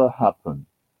never happen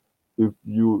if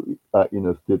you are in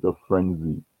a state of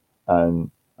frenzy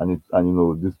and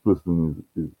this person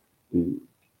is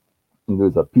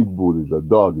it's a pit bull, it's a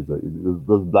dog,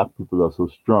 those black people are so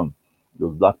strong.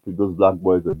 Those black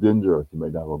boys are dangerous. You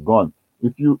might have a gun.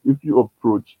 If you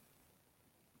approach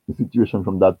the situation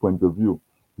from that point of view,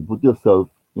 you put yourself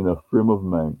in a frame of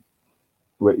mind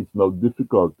where it's now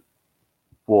difficult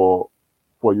for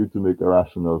for you to make a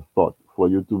rational thought, for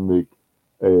you to make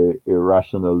a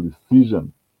rational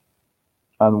decision.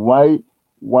 And why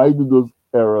do those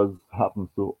errors happen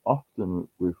so often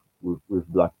with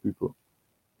black people?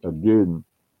 Again,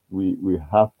 we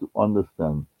have to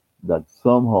understand that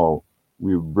somehow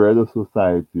we've bred a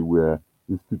society where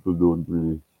these people don't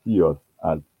really see us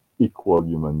as equal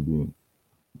human beings.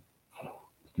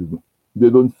 Excuse me. They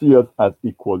don't see us as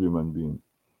equal human beings.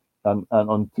 And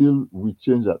until we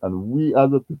change that, and we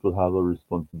as a people have a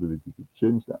responsibility to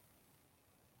change that.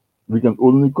 We can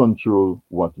only control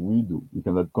what we do. We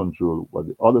cannot control what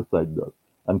the other side does.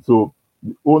 And so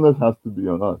the onus has to be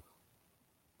on us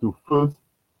to first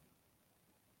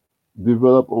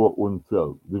develop our own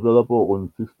selves, develop our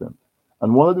own systems.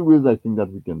 And one of the ways I think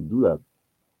that we can do that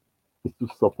is to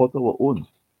support our own.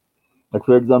 Like,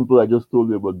 for example, I just told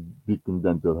you about Beacon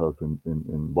Dental Health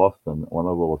in Boston, one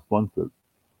of our sponsors.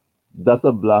 That's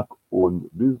a black owned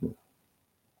business.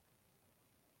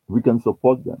 We can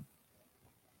support them.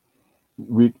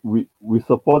 We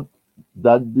support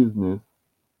that business.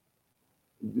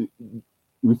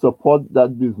 We support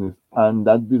that business, and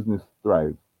that business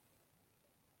thrives.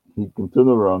 He can turn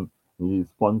around and he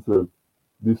sponsors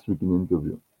This Week in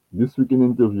Interview. This Week in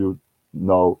Interview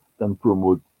now can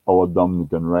promote our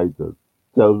Dominican writers,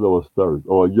 tells our stories.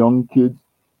 Our young kids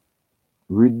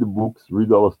read the books,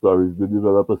 read our stories, they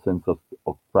develop a sense of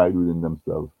pride within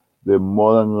themselves. They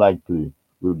more than likely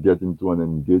will get into an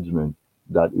engagement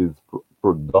that is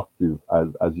productive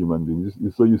as human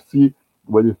beings. So you see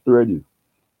where the thread is.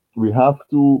 We have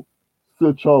to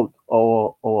search out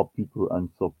our people and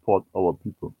support our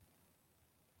people.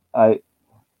 I,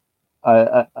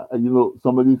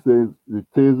 somebody says the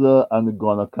taser and the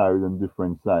gun are carried on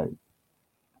different sides.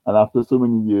 And after so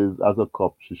many years as a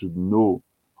cop, she should know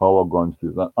how a gun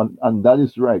feels. And that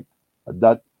is right.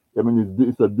 That, I mean,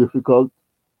 it's a difficult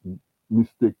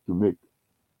mistake to make.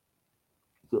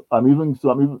 But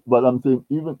I'm saying,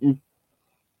 even if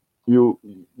you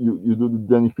do the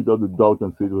benefit of the doubt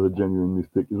and say it was a genuine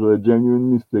mistake, it was a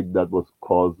genuine mistake that was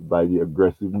caused by the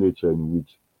aggressive nature in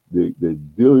which they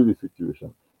deal with the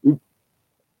situation. If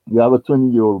you have a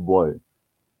 20-year-old boy,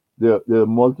 there are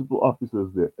multiple officers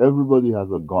there, everybody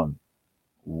has a gun.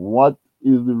 What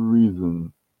is the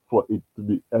reason for it to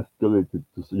be escalated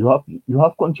to. So you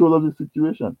have control of the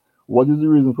situation. What is the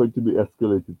reason for it to be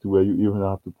escalated to where you even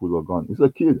have to pull a gun? It's a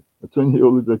kid. A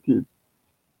 20-year-old is a kid.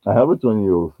 I have a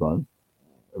 20-year-old son.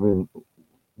 I mean,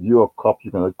 you're a cop,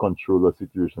 you cannot control a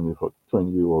situation if a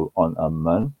 20-year-old on a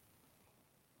man.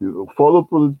 You follow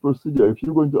police procedure. If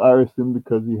you're going to arrest him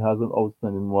because he has an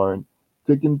outstanding warrant,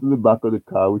 take him to the back of the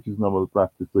car, which is normal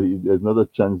practice. So there's not a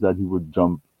chance that he would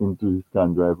jump into his car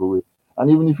and drive away. And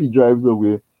even if he drives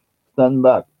away, stand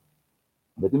back.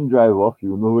 Let him drive off.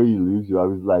 You know where he lives. You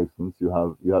have his license. You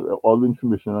have all the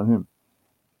information on him.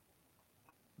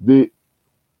 The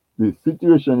the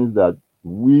situation is that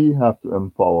we have to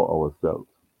empower ourselves.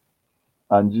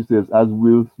 And she says, as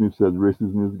Will Smith said,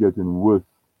 racism is getting worse.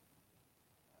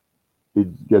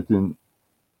 It's getting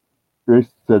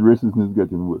racism is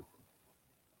getting worse.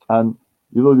 And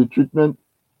the treatment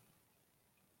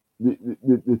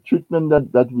the treatment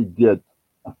that we get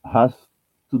has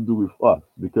to do with us,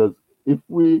 because if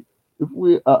we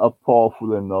are a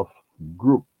powerful enough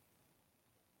group,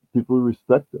 people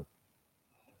respect us.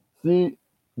 See,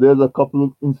 there's a couple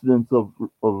of incidents of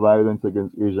violence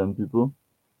against Asian people.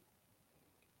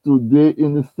 Today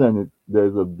in the Senate,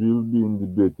 there's a bill being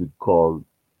debated called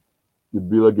the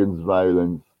Bill against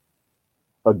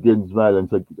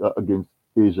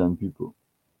Asian people.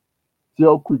 See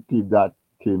how quickly that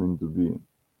came into being.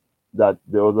 That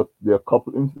there are a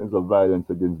couple incidents of violence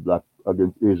against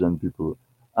Asian people,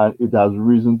 and it has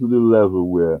risen to the level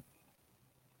where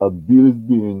a bill is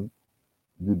being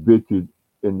debated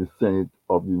in the Senate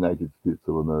of the United States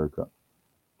of America.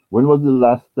 When was the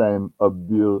last time a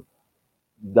bill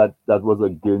that was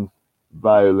against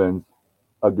violence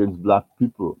against black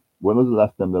people? When was the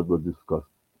last time that was discussed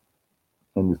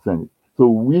in the Senate? So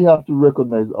we have to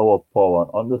recognize our power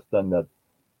and understand that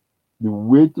the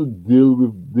way to deal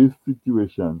with this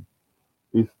situation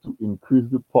is to increase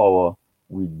the power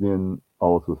within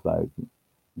our society.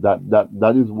 That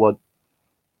is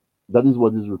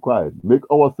what is required. Make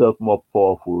ourselves more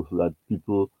powerful so that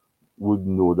people would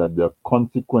know that there are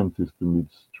consequences to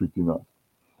mistreating us.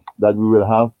 That we will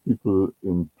have people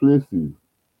in places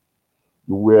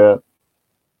where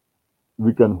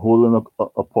we can hold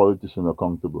a politician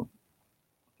accountable.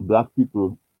 Black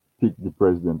people pick the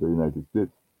president of the United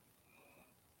States.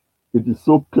 It is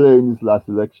so clear in this last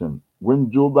election.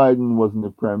 When Joe Biden was in the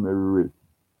primary race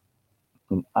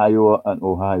in Iowa and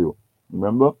Ohio,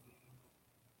 remember,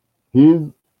 his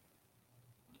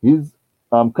his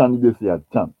candidacy had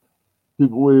tanked.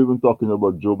 People were even talking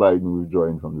about Joe Biden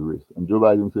withdrawing from the race. And Joe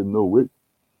Biden said, no,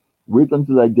 wait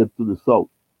until I get to the South.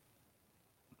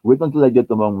 Wait until I get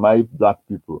among my black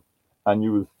people, and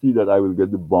you will see that I will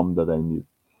get the bomb that I need.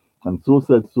 And so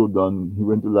said, so done. He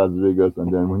went to Las Vegas,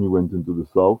 and then when he went into the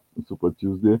South, on Super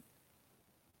Tuesday,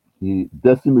 he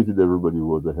decimated everybody who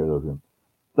was ahead of him,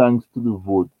 thanks to the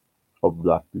vote of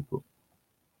black people.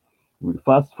 We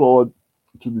fast forward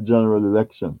to the general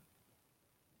election.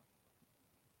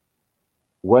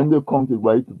 When they counted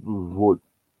white people vote,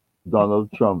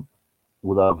 Donald Trump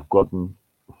would have gotten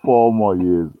 4 more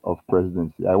years of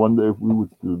presidency. I wonder if we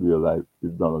would still be alive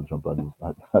if Donald Trump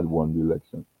had won the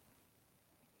election.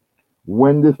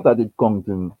 When they started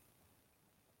counting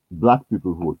black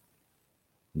people vote,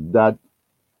 that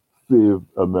saved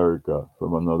America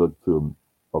from another term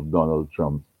of Donald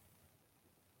Trump's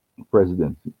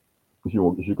presidency, if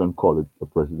you can call it a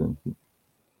presidency.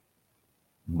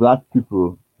 Black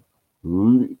people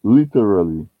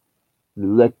literally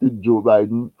elected Joe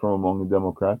Biden from among the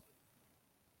Democrats,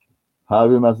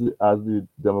 have him as the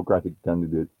Democratic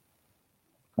candidate,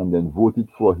 and then voted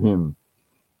for him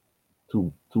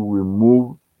to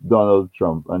remove Donald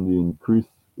Trump and the increase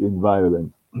in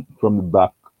violence from the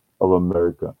back of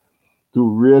America,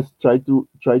 to try to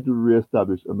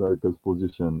reestablish America's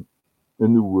position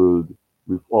in the world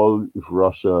with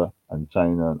Russia and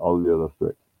China and all the other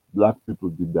threats. Black people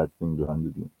did that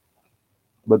single-handedly.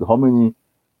 But how many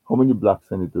black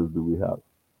senators do we have?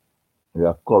 We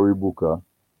have Cory Booker.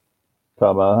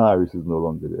 Kamala Harris is no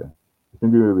longer there. I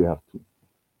think we maybe have two.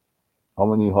 How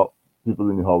many people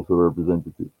in the House of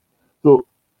Representatives? So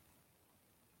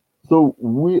so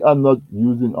we are not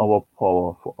using our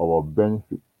power for our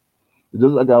benefit. It's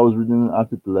just like I was reading an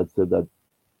article that said that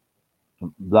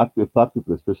black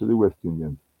people, especially West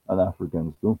Indians and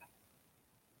Africans too,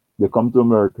 they come to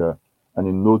America and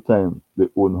in no time they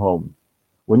own homes.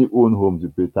 When you own homes, you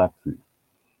pay taxes.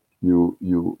 We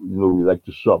like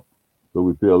to shop, so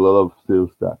we pay a lot of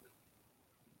sales tax.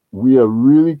 We are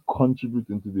really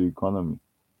contributing to the economy,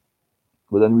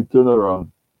 but then we turn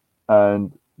around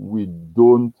and we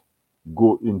don't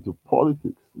go into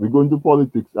politics. We go into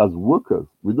politics as workers.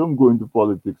 We don't go into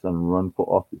politics and run for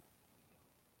office.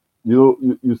 You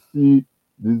know, you see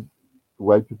these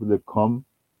white people that come,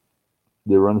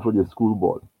 they run for their school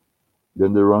board,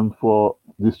 then they run for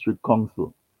district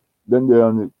council, then they're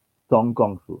on the town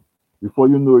council. Before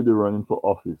you know it, they're running for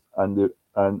office, and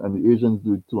and the Asians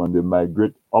do it too, and they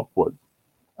migrate upwards,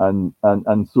 and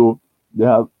so they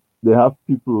have they have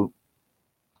people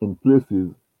in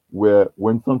places where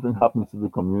when something happens to the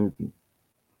community,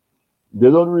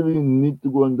 they don't really need to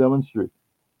go and demonstrate.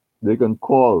 They can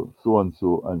call so and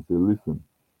so and say, listen,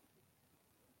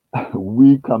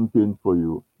 we campaign for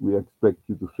you. We expect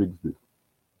you to fix this.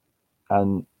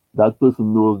 And that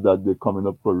person knows that they're coming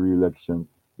up for re-election.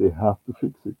 They have to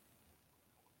fix it.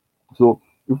 So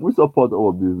if we support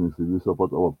our businesses, we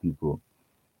support our people,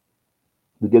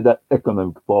 we get that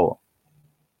economic power.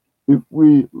 If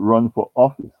we run for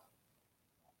office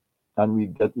and we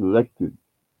get elected,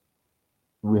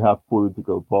 we have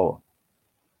political power.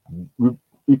 With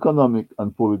economic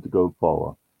and political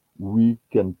power, we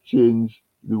can change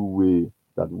the way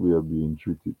that we are being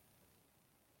treated.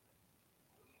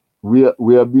 We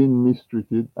are being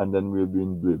mistreated and then we are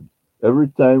being blamed. Every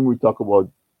time we talk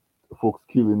about folks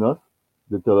killing us,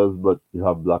 they tell us, but you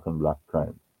have black on black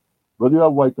crime. But you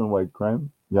have white on white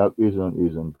crime, you have Asian on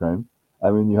Asian crime. I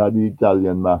mean, you had the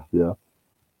Italian mafia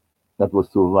that was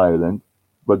so violent,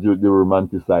 but they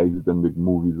romanticize it and make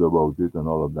movies about it and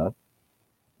all of that.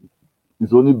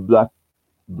 It's only black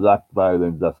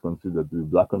violence that's considered to be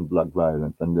black on black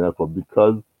violence, and therefore,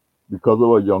 because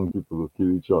our young people will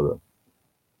kill each other,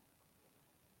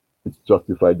 it's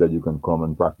justified that you can come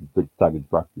and practice take target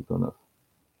practice on us.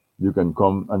 You can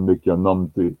come and make your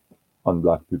numpty on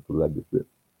black people, like they say.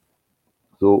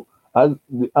 So, as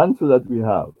the answer that we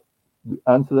have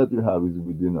is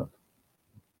within us.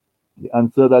 The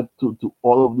answer that to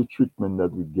all of the treatment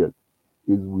that we get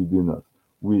is within us.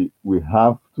 We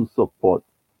have to support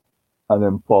and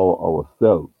empower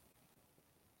ourselves.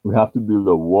 We have to build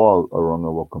a wall around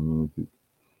our communities.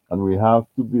 And we have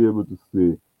to be able to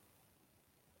say,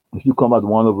 if you come at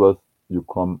one of us, you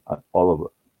come at all of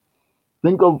us.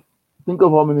 Think of think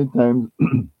of how many times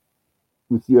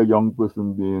we see a young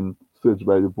person being searched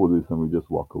by the police and we just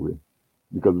walk away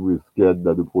because we're scared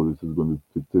that the police is going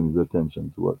to turn his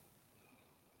attention to us.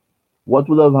 What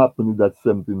would have happened if that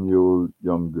 17-year-old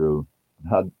young girl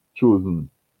had chosen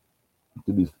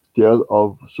to be scared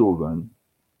of Chauvin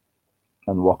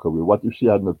and walk away? What if she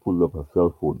had not pulled up her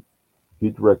cell phone,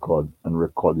 hit record, and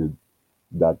recorded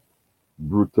that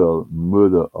brutal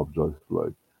murder of George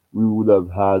Floyd? We would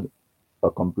have had a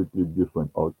completely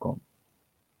different outcome.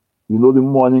 You know, the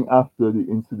morning after the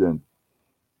incident,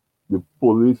 the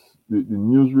police, the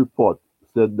news report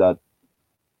said that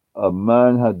a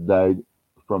man had died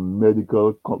from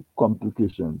medical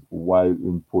complications while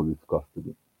in police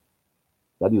custody.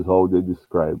 That is how they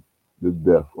describe the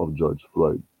death of George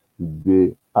Floyd the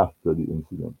day after the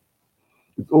incident.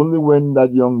 It's only when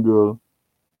that young girl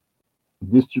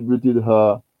distributed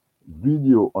her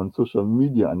video on social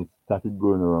media and it started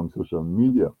going around social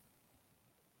media,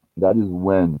 that is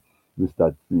when we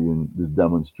start seeing this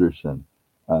demonstration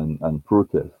and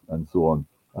protest and so on.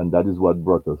 And that is what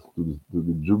brought us to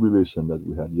the jubilation that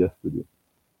we had yesterday.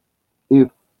 If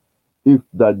if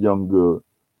that young girl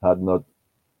had not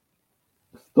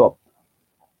stopped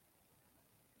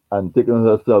and taken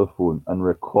her cell phone and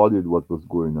recorded what was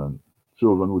going on,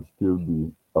 Chauvin would still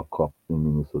be a cop in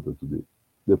Minnesota today.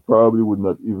 They probably would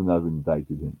not even have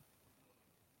indicted him.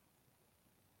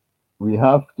 We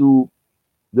have to,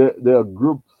 there are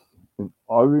groups in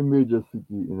every major city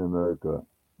in America,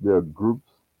 there are groups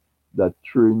that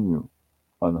train you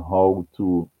on how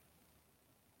to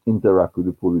interact with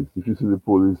the police. If you see the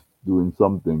police doing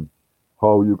something,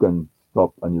 how you can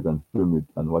stop and you can film it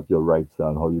and what your rights are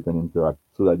and how you can interact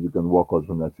so that you can walk out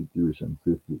from that situation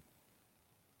safely.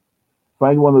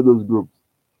 Find one of those groups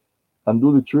and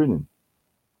do the training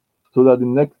so that the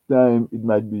next time it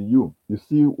might be you. You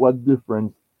see what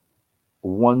difference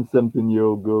one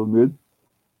 17-year-old girl made?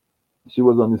 She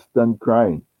was on the stand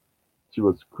crying. She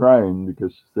was crying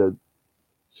because she said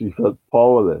she felt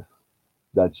powerless,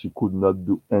 that she could not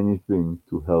do anything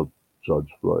to help George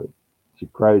Floyd. She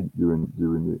cried during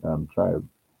the trial,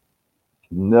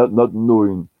 not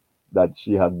knowing that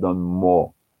she had done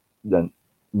more than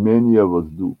many of us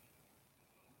do.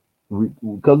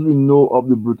 Because we know of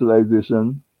the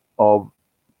brutalization of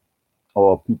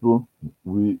our people,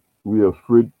 we are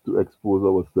afraid to expose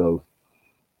ourselves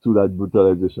to that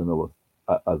brutalization of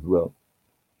us as well.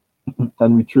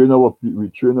 And we train our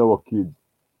kids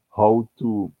how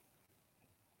to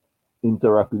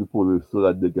interact with the police so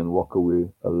that they can walk away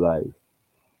alive.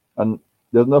 And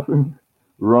there's nothing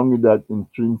wrong with that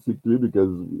intrinsically because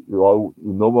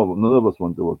none of us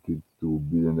want our kids to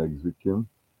be the next victim.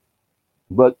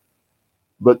 But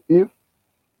if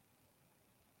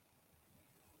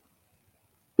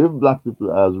black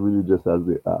people are as religious as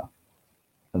they are,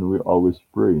 and we're always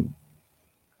praying,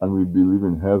 and we believe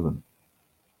in heaven,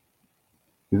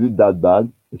 is it that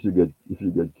bad if you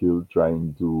get killed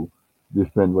trying to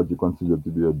defend what you consider to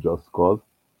be a just cause?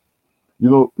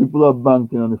 People are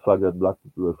banking on the fact that black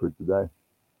people are afraid to die.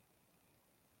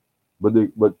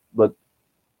 But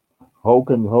how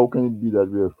can it be that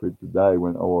we're afraid to die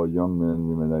when our young men and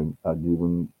women are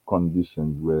given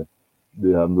conditions where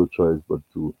they have no choice but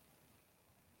to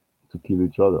kill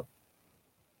each other?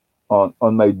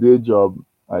 On my day job,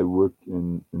 I work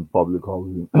in public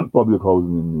housing public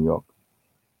housing in New York,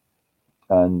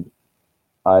 and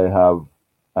I have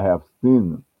I have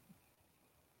seen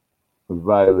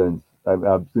violence.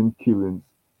 I've seen killings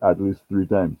at least 3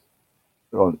 times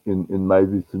in my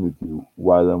vicinity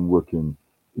while I'm working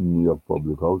in New York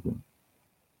public housing.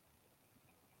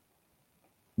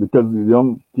 Because the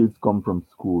young kids come from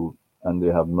school and they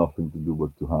have nothing to do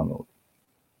but to hang out.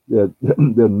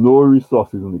 There are no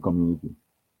resources in the community.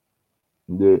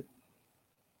 The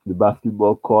the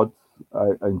basketball courts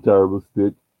are in terrible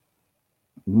state.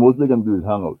 The most they can do is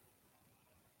hang out.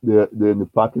 They're in the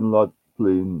parking lot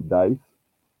playing dice.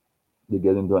 They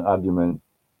get into an argument,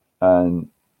 and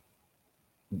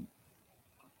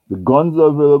the guns are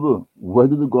available. Where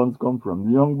do the guns come from?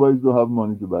 The young boys don't have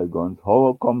money to buy guns.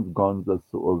 How come guns are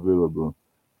so available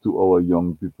to our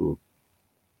young people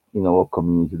in our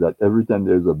community that every time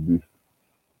there's a beef,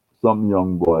 some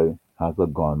young boy has a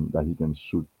gun that he can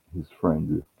shoot his friend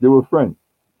with? They were friends.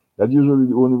 That's usually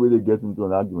the only way they get into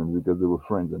an argument because they were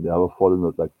friends and they have a falling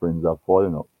out like friends have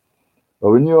fallen out. But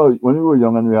when we were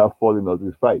young and we have fallen out,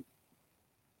 we fight.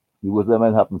 The worst that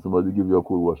might happen, somebody give you a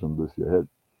cold wash and bless your head.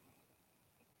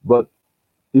 But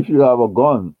if you have a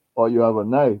gun or you have a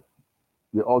knife,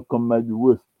 the outcome might be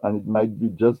worse and it might be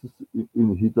just in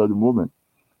the heat of the moment.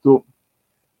 So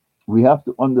we have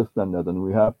to understand that and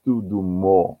we have to do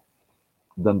more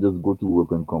than just go to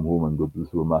work and come home and go to the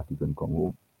supermarket and come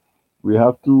home. We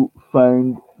have to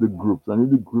find the groups, and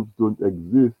if the groups don't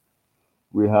exist,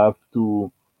 we have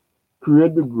to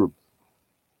create the groups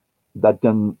that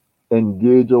can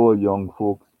engage our young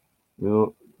folks. You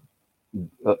know,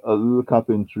 a little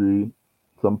carpentry,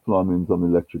 some plumbing, some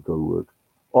electrical work,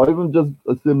 or even just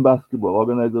a same basketball.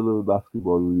 Organize a little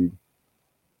basketball league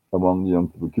among young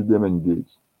people, keep them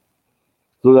engaged,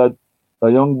 so that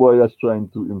a young boy that's trying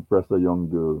to impress a young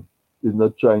girl is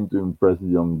not trying to impress a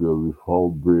young girl with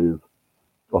how brave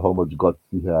or how much guts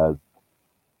he has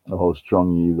or how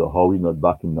strong he is or how he's not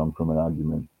backing down from an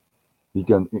argument. He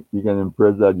can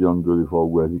impress that young girl with how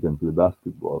well he can play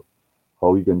basketball,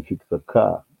 how he can fix a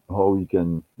car, how he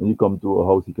can when you come to a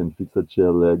house he can fix a chair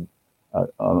leg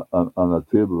on a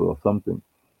table or something.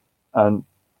 And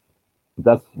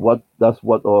that's what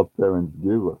our parents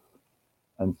gave us.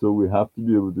 And so we have to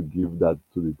be able to give that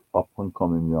to the up and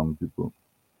coming young people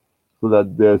so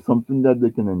that there's something that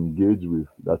they can engage with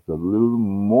that's a little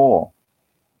more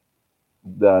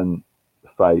than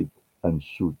fight and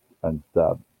shoot and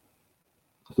stab.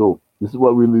 So this is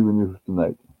what we're leaving you with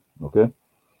tonight. Okay?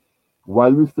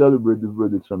 While we celebrate the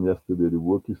verdicts from yesterday, the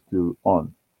work is still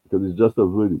on because it's just a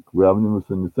verdict. We haven't even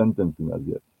seen the sentencing as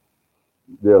yet.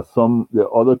 There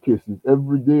are other cases.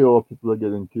 Every day our people are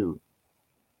getting killed.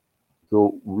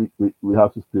 So we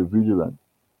have to stay vigilant.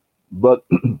 But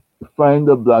find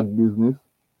a black business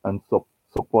and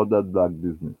support that black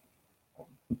business.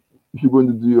 If you're going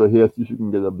to do your hair, see if you can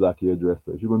get a black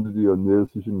hairdresser. If you're going to do your nails,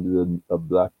 see if you can get a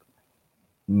black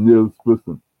nails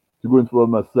person. If you're going for a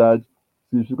massage,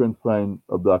 see if you can find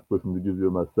a black person to give you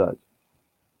a massage.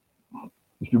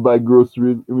 If you buy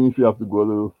groceries, even if you have to go a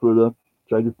little further,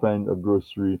 try to find a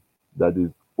grocery that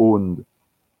is owned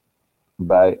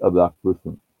by a black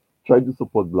person. Try to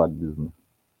support black business.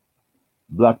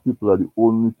 Black people are the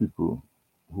only people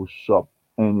who shop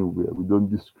anywhere. We don't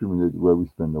discriminate where we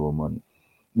spend our money.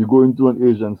 You go into an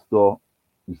Asian store,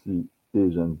 you see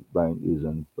Asians buying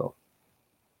Asian stuff.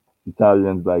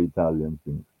 Italians buy Italian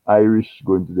things. Irish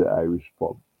going to the Irish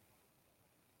pub.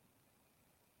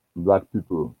 Black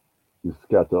people, we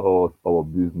scatter our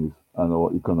business and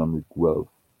our economic wealth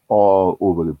all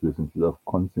over the place instead of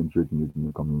concentrating it in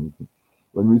the community.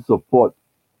 When we support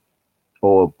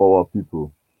our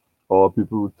people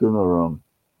will turn around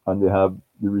and they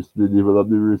develop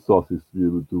the resources to be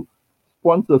able to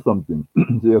sponsor something.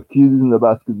 So your kid is in the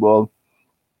basketball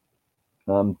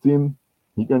team,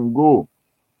 he can go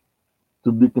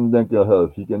to Beacon Dental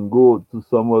Health. He can go to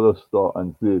some other store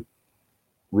and say,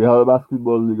 we have a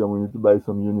basketball league and we need to buy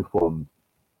some uniforms.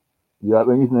 You have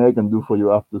anything I can do for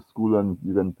you after school and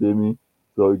you can pay me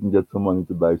so you can get some money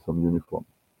to buy some uniform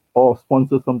or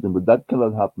sponsor something. But that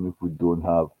cannot happen if we don't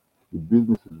have the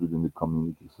businesses within the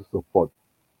community to support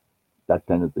that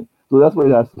kind of thing. So that's where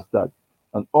it has to start.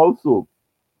 And also,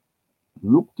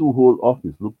 look to hold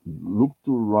office. Look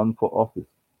to run for office.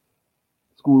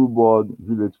 School board,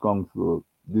 village council,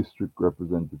 district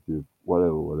representative,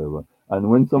 whatever. And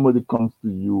when somebody comes to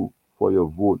you for your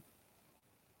vote,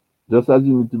 just as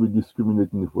you need to be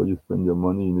discriminating before you spend your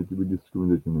money, you need to be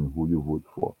discriminating in who you vote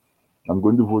for. I'm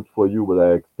going to vote for you, but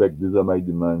I expect these are my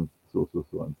demands, so, and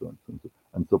so on,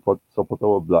 and support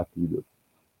our black leaders.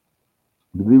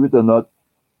 Believe it or not,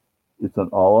 it's an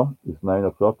hour, it's 9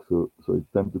 o'clock, so it's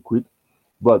time to quit.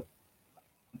 But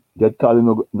get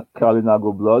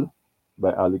Kalinago Blood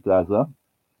by Ali Klaza.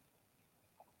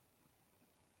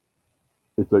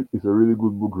 It's a really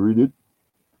good book. Read it.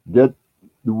 Get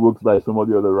the works by some of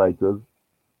the other writers.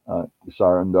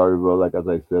 Sharon Darival, like as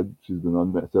I said, she's been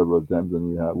on several times,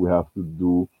 and we have to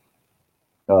do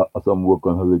some work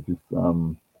on her latest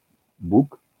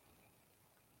book.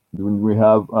 Then we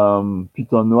have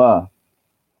Piton Noir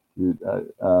with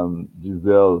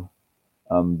Giselle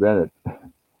Bennett,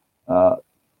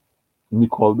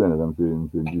 Nicole Bennett. I'm saying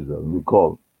Giselle,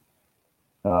 Nicole,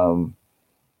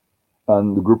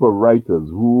 and the group of writers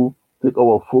who take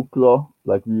our folklore,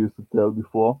 like we used to tell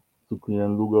before, Sukri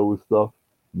and Luga with stuff,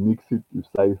 mix it with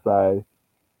sci-fi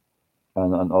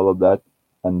and all of that,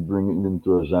 and bring it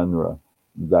into a genre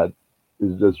that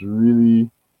is just really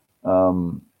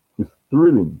it's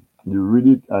thrilling. You read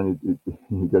it and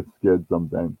you get scared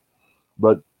sometimes,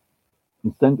 but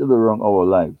it's centered around our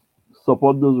lives.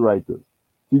 Support those writers.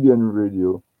 TDN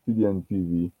Radio, TDN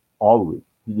TV, always.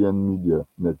 TDN Media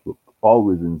Network,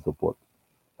 always in support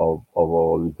of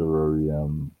our literary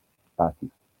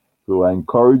artists. So I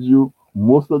encourage you.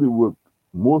 Most of the work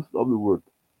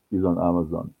is on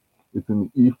Amazon. It's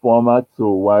in e-format,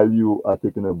 so while you are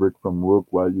taking a break from work,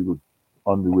 while you're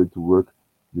on the way to work,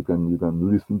 you can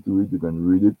listen to it, you can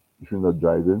read it if you're not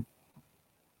driving,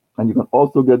 and you can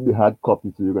also get the hard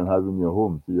copy so you can have in your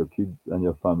home, so your kids and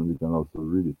your family can also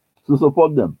read it. So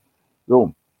support them.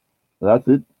 So that's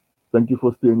it. Thank you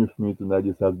for staying with me tonight.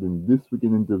 This has been This Week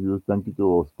in Interviews. Thank you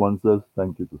to our sponsors.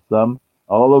 Thank you to Sam.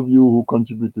 All of you who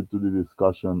contributed to the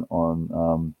discussion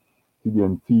on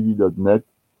TDNTV.net,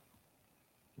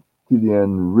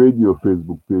 TDN Radio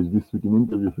Facebook page, This Week in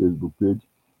Interview Facebook page.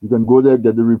 You can go there,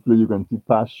 get the replay. You can see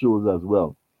past shows as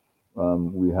well.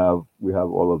 We have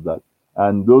all of that.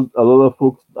 And a lot of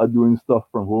folks are doing stuff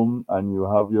from home, and you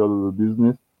have your little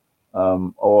business.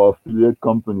 Our affiliate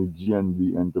company,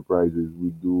 GNB Enterprises, we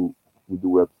do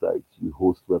websites, we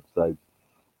host websites.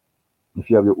 If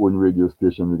you have your own radio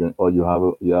station, or you have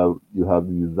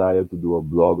the desire to do a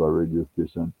blog or radio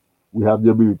station, we have the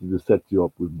ability to set you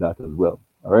up with that as well.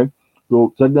 All right.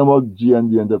 So check them out,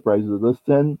 GNB Enterprises. Just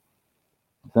send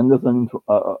us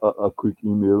a quick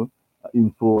email,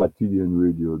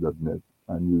 info@tdnradio.net,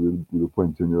 and we will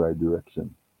point you in the right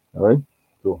direction. All right.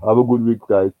 So have a good week,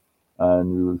 guys,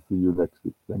 and we will see you next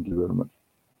week. Thank you very much.